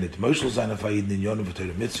keiner kenit moshel sein auf in yonim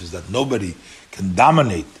v'torah mitzvahs, that nobody can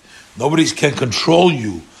dominate, nobody can control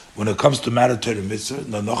you when it comes to matter Torah mitzvah.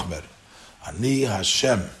 No nochmer, ani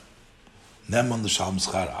Hashem nemon l'shalom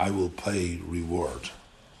schar, I will pay reward.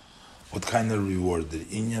 What kind of reward? The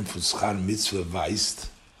inyan for schar mitzvah weist.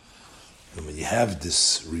 When you have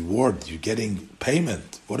this reward, you're getting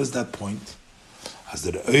payment. What is that point? As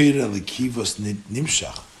the Eure Likivos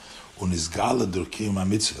Nimshach Unisgala Durkim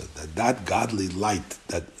mitzvah, that godly light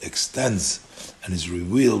that extends and is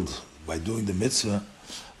revealed by doing the mitzvah,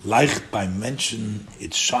 leicht by mention,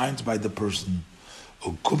 it shines by the person,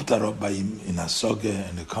 Ukumtarot by him in Hasoge,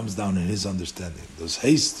 and it comes down in his understanding. Those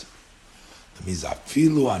haste, that means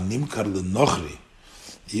Afilu Animkar Lenochri,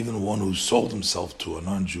 even one who sold himself to a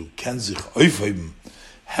non-Jew, Ken sich Oifheben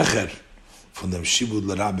Hecher, from the Shibud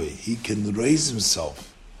L'Rabbi, he can raise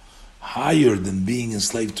himself higher than being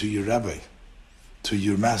enslaved to your Rabbi, to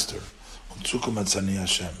your master. He can come to an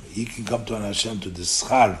Hashem, to the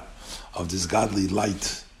schar of this godly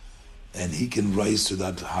light, and he can rise to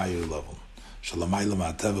that higher level. Shalamayla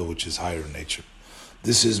Ma'ateva, which is higher in nature.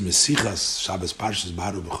 This is Mesichas, Shabbos Parshas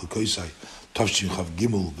Baharu B'Chukoisai, Tovshin Chav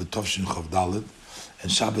Gimel, V'Tovshin Chav Dalet,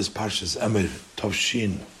 and Shabbos Parshas Emir,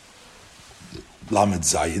 Tovshin Lamed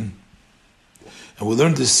Zayin. And we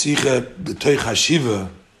learned the Sikha, the Toich HaShiva,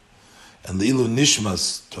 and the Ilu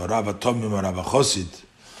Nishmas, to Rav Atomim, Rav Chosid,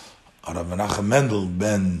 Rav Menachem Mendel,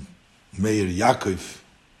 Ben Meir Yaakov,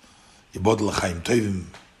 Yibod L'Chaim Tovim,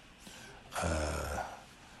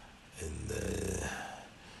 in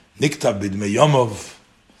Nikta B'dmei Yomov,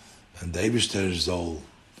 and the Eibishter soll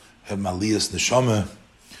have Maliyas Neshome,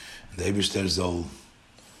 and the Eibishter soll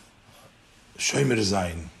Shomer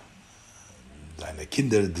sein, seine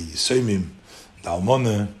Kinder, die Yisoimim, the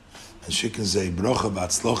Almone, and schicken sie Broche,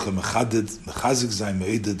 Batzloche, Mechazik sein,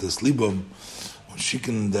 Meidet, das Libum, und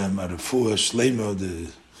schicken dem a Refuah, Shleimo,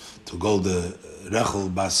 to go the Rechel,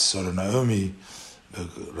 Bas Sora Naomi,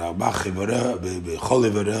 Rabach Ivareo, Bechol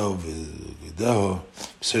Ivareo, Videho,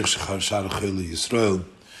 Psech Shechar Shar Chelu Yisrael,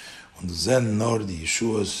 und zen nor die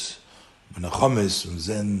Yeshuas, Benachomes, und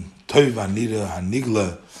zen Toiv Anira,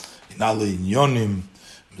 Hanigle, in alle Inyonim,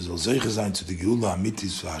 wir soll sicher sein zu der Geula,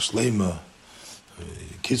 Amitis, Shleimo,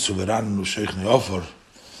 Kitzu Veran, Sheikh Neofer,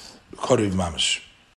 Koriv Mamash.